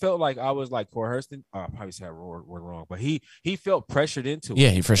 I felt like I was like coerced. I probably said that word wrong, but he felt pressured into it.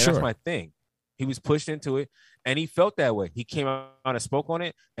 Yeah, for sure. That's my thing. He was pushed into it, and he felt that way. He came out and spoke on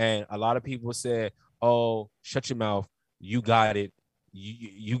it, and a lot of people said, "Oh, shut your mouth. You got it.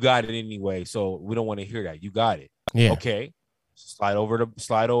 You got it anyway. So we don't want to hear that. You got it. Yeah. Okay. Slide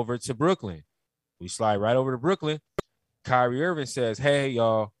over to Brooklyn. We slide right over to Brooklyn. Kyrie Irving says, "Hey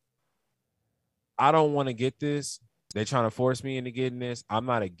y'all, I don't want to get this. They're trying to force me into getting this. I'm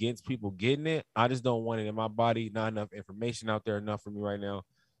not against people getting it. I just don't want it in my body. Not enough information out there enough for me right now.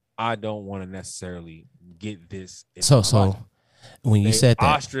 I don't want to necessarily get this." So when you said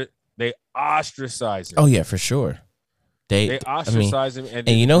that, they ostracize him. Oh yeah, for sure. They ostracize him, and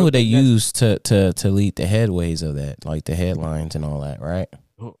you know who they use to lead the headways of that, like the headlines and all that, right?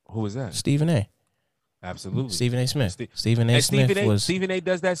 Who was that? Stephen A. Absolutely. Stephen A. Smith. Stephen A.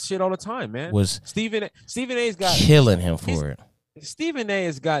 does that shit all the time, man. Stephen A's got killing him for it. Stephen A.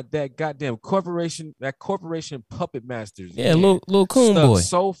 has got that goddamn corporation puppet masters. Yeah, little coon boy.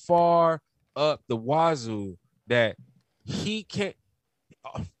 So far up the wazoo that he can't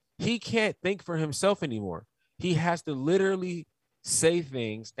think for himself anymore. He has to literally say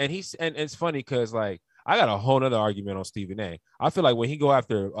things, and it's funny because like I got a whole nother argument on Stephen A. I feel like when he go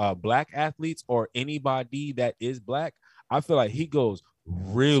after black athletes or anybody that is black, I feel like he goes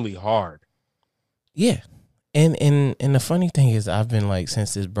really hard. Yeah. And the funny thing is I've been like,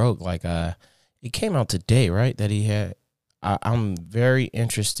 since this broke, like it came out today, right? That he had, I'm very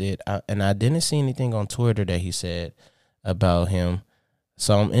interested. And I didn't see anything on Twitter that he said about him.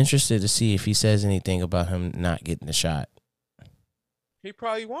 So I'm interested to see if he says anything about him not getting the shot. He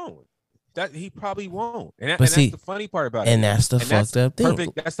probably won't. He probably won't. And that's the funny part about it. And that's the fucked up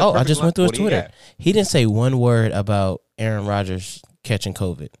thing. I just went through his Twitter. He didn't say one word about Aaron Rodgers catching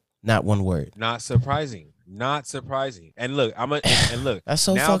COVID. Not one word. Not surprising. And look, that's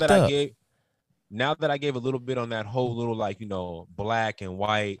so fucked up. Now that I gave a little bit on that whole little like, black and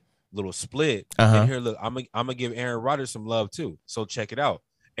white little split. And here, look, I'm gonna give Aaron Rodgers some love too. So check it out.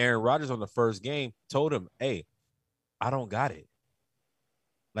 Aaron Rodgers on the first game told him, "Hey, I don't got it.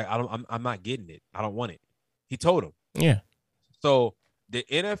 Like I'm not getting it. I don't want it." He told him. Yeah. So the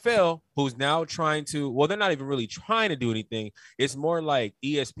NFL, who's now trying to, well, they're not even really trying to do anything. It's more like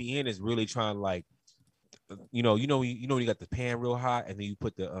ESPN is really trying to like, you got the pan real hot, and then you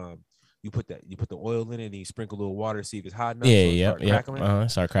put the you put the oil in it, and you sprinkle a little water to see if it's hot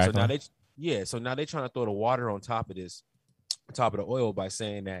enough. Start crackling. So now they're trying to throw the water on top of the oil by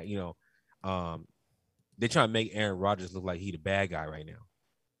saying that they're trying to make Aaron Rodgers look like he the bad guy right now,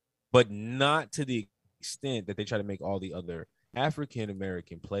 but not to the extent that they try to make all the other African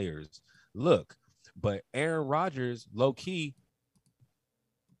American players look. But Aaron Rodgers, low key,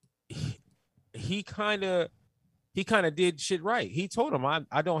 he kind of did shit right. He told him,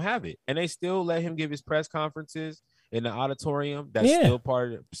 I don't have it, and they still let him give his press conferences in the auditorium. That's still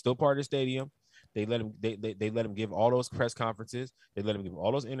part of the stadium. They let him they let him give all those press conferences. They let him give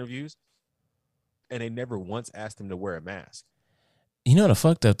all those interviews, and they never once asked him to wear a mask. You know the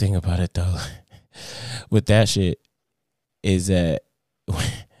fucked up thing about it though, with that shit, is that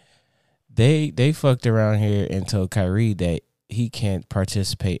they fucked around here and told Kyrie that he can't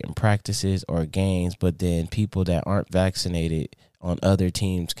participate in practices or games, but then people that aren't vaccinated on other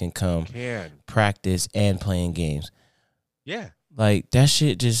teams can come practice and play in games. Yeah. Like, that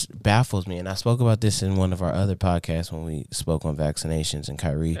shit just baffles me. And I spoke about this in one of our other podcasts when we spoke on vaccinations and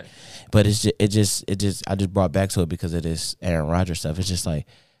Kyrie. Okay. But I just brought back to it because of this Aaron Rodgers stuff. It's just like,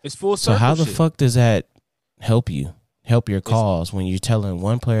 it's full circle. So how the fuck does that help your cause when you're telling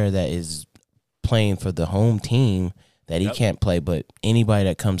one player that is playing for the home team that he can't play, but anybody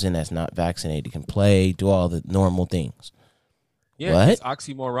that comes in that's not vaccinated can play, do all the normal things? Yeah, what? It's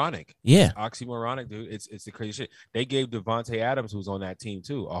oxymoronic. Yeah, it's oxymoronic, dude. It's the crazy shit. They gave Devontae Adams, who's on that team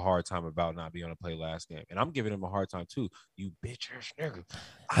too, a hard time about not being able to play last game, and I'm giving him a hard time too. You bitch ass nigga.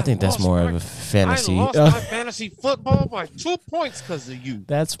 I think that's more of a fantasy. I lost my fantasy football by 2 points because of you.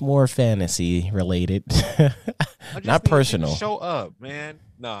 That's more fantasy related, not personal. Show up, man.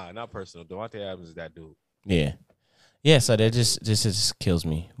 Nah, not personal. Devontae Adams is that dude. Yeah. Yeah, so that just kills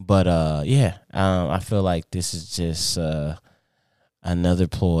me. But I feel like this is just another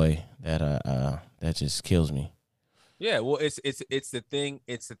ploy that just kills me. Yeah, well, it's the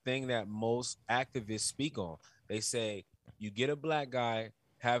thing that most activists speak on. They say you get a black guy,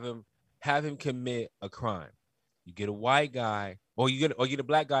 have him commit a crime. You get a white guy, or you get a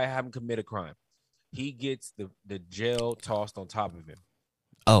black guy, have him commit a crime. He gets the jail tossed on top of him.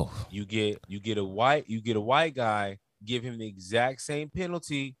 Oh, you get a white guy, give him the exact same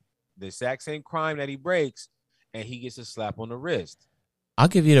penalty, the exact same crime that he breaks, and he gets a slap on the wrist. I'll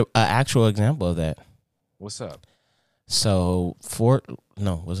give you an actual example of that. What's up? So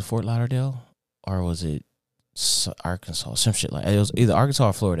was it Fort Lauderdale or was it Arkansas? Some shit like it was either Arkansas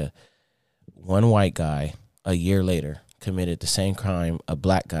or Florida. One white guy a year later committed the same crime a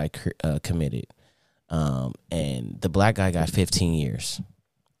black guy committed, and the black guy got 15 years.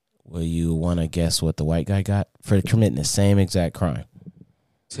 Will you want to guess what the white guy got for committing the same exact crime?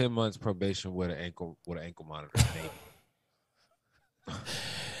 10 months probation with an ankle monitor, maybe.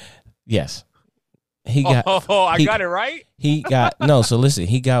 Yes. He got I got it right? He got so listen,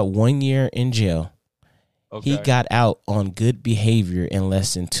 he got 1 year in jail. Okay. He got out on good behavior in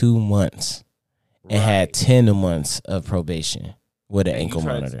less than 2 months and had 10 months of probation with an ankle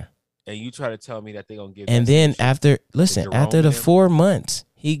monitor. And you try to tell me that they're gonna give and then after the 4 months,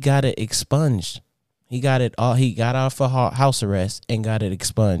 he got it expunged. He got off of house arrest and got it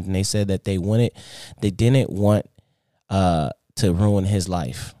expunged. And they said that they didn't want to ruin his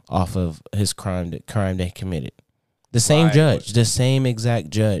life off of his crime that he committed. The same judge, the same exact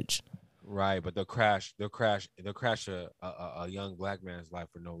judge. Right, but they'll crash a young black man's life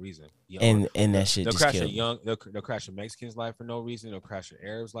for no reason. And that shit just killed. They'll crash a Mexican's life for no reason. They'll crash an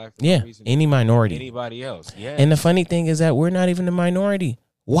Arab's life for no reason. Any minority. Anybody else. Yeah. And the funny thing is that we're not even the minority.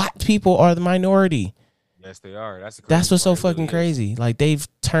 White people are the minority. Yes, they are. That's what's so fucking crazy. Like, they've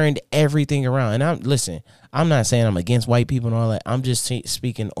turned everything around. And I'm not saying I'm against white people and all that. I'm just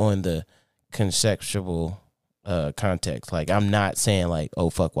speaking on the conceptual context. Like, I'm not saying like, oh,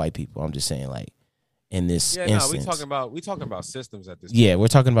 fuck white people. I'm just saying like, in this instance. we talking about systems at this. Yeah, we're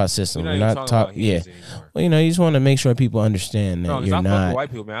talking about systems. We're not talking. Yeah, well, you just want to make sure people understand that you're not. I fuck with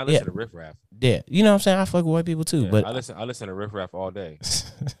white people, man. I listen to Riff Raff. Yeah, you know what I'm saying. I fuck with white people too, but I listen to Riff Raff all day.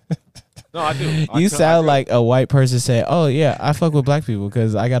 No, I do. You sound like a white person saying, "Oh yeah, I fuck with black people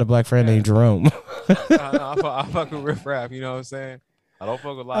because I got a black friend named Jerome." I fuck with Riff Raff. You know what I'm saying? I don't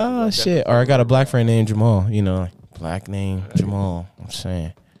fuck with a lot of people. Oh shit! Or I got a black friend named Jamal. Black name Jamal. I'm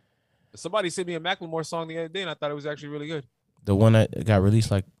saying. Somebody sent me a Macklemore song the other day, and I thought it was actually really good. The one that got released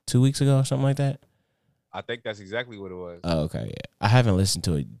like 2 weeks ago or something like that? I think that's exactly what it was. Oh, okay, yeah. I haven't listened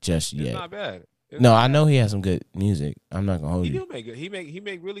to it just yet. It's not bad. I know he has some good music. I'm not gonna hold you. He do make good. He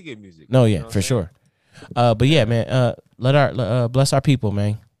make really good music. No, yeah, for sure. But yeah, man. Bless our people,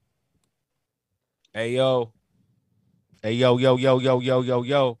 man. Hey yo. Hey yo. Hey,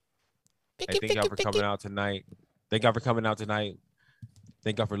 thank y'all for coming out tonight.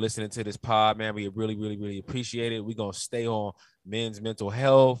 Thank y'all for listening to this pod, man. We really, really, really appreciate it. We're going to stay on men's mental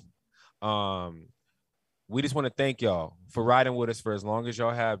health. we just want to thank y'all for riding with us for as long as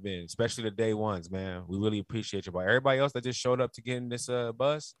y'all have been, especially the day ones, man. We really appreciate you. But everybody else that just showed up to get in this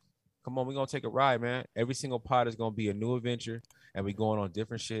bus, come on, we're going to take a ride, man. Every single pod is going to be a new adventure, and we going on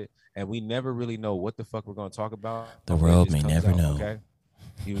different shit, and we never really know what the fuck we're going to talk about. The world may never know. Okay?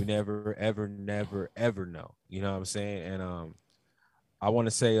 You never, ever, never, ever know. You know what I'm saying? And I want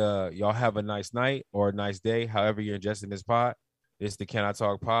to say y'all have a nice night or a nice day, however you're ingesting this pod. It's the Can I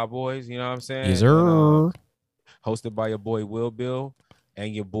Talk Pod Boys, you know what I'm saying? Yes, sir. And, hosted by your boy Will Bill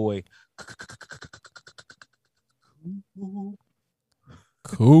and your boy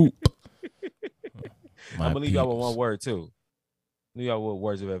Coop. I'm gonna leave y'all with one word too. Leave y'all with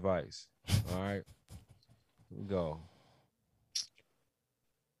words of advice. All right. Here we go.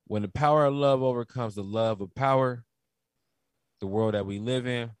 When the power of love overcomes the love of power, the world that we live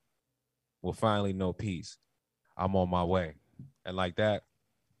in will finally know peace. I'm on my way. And like that,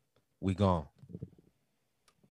 we gone.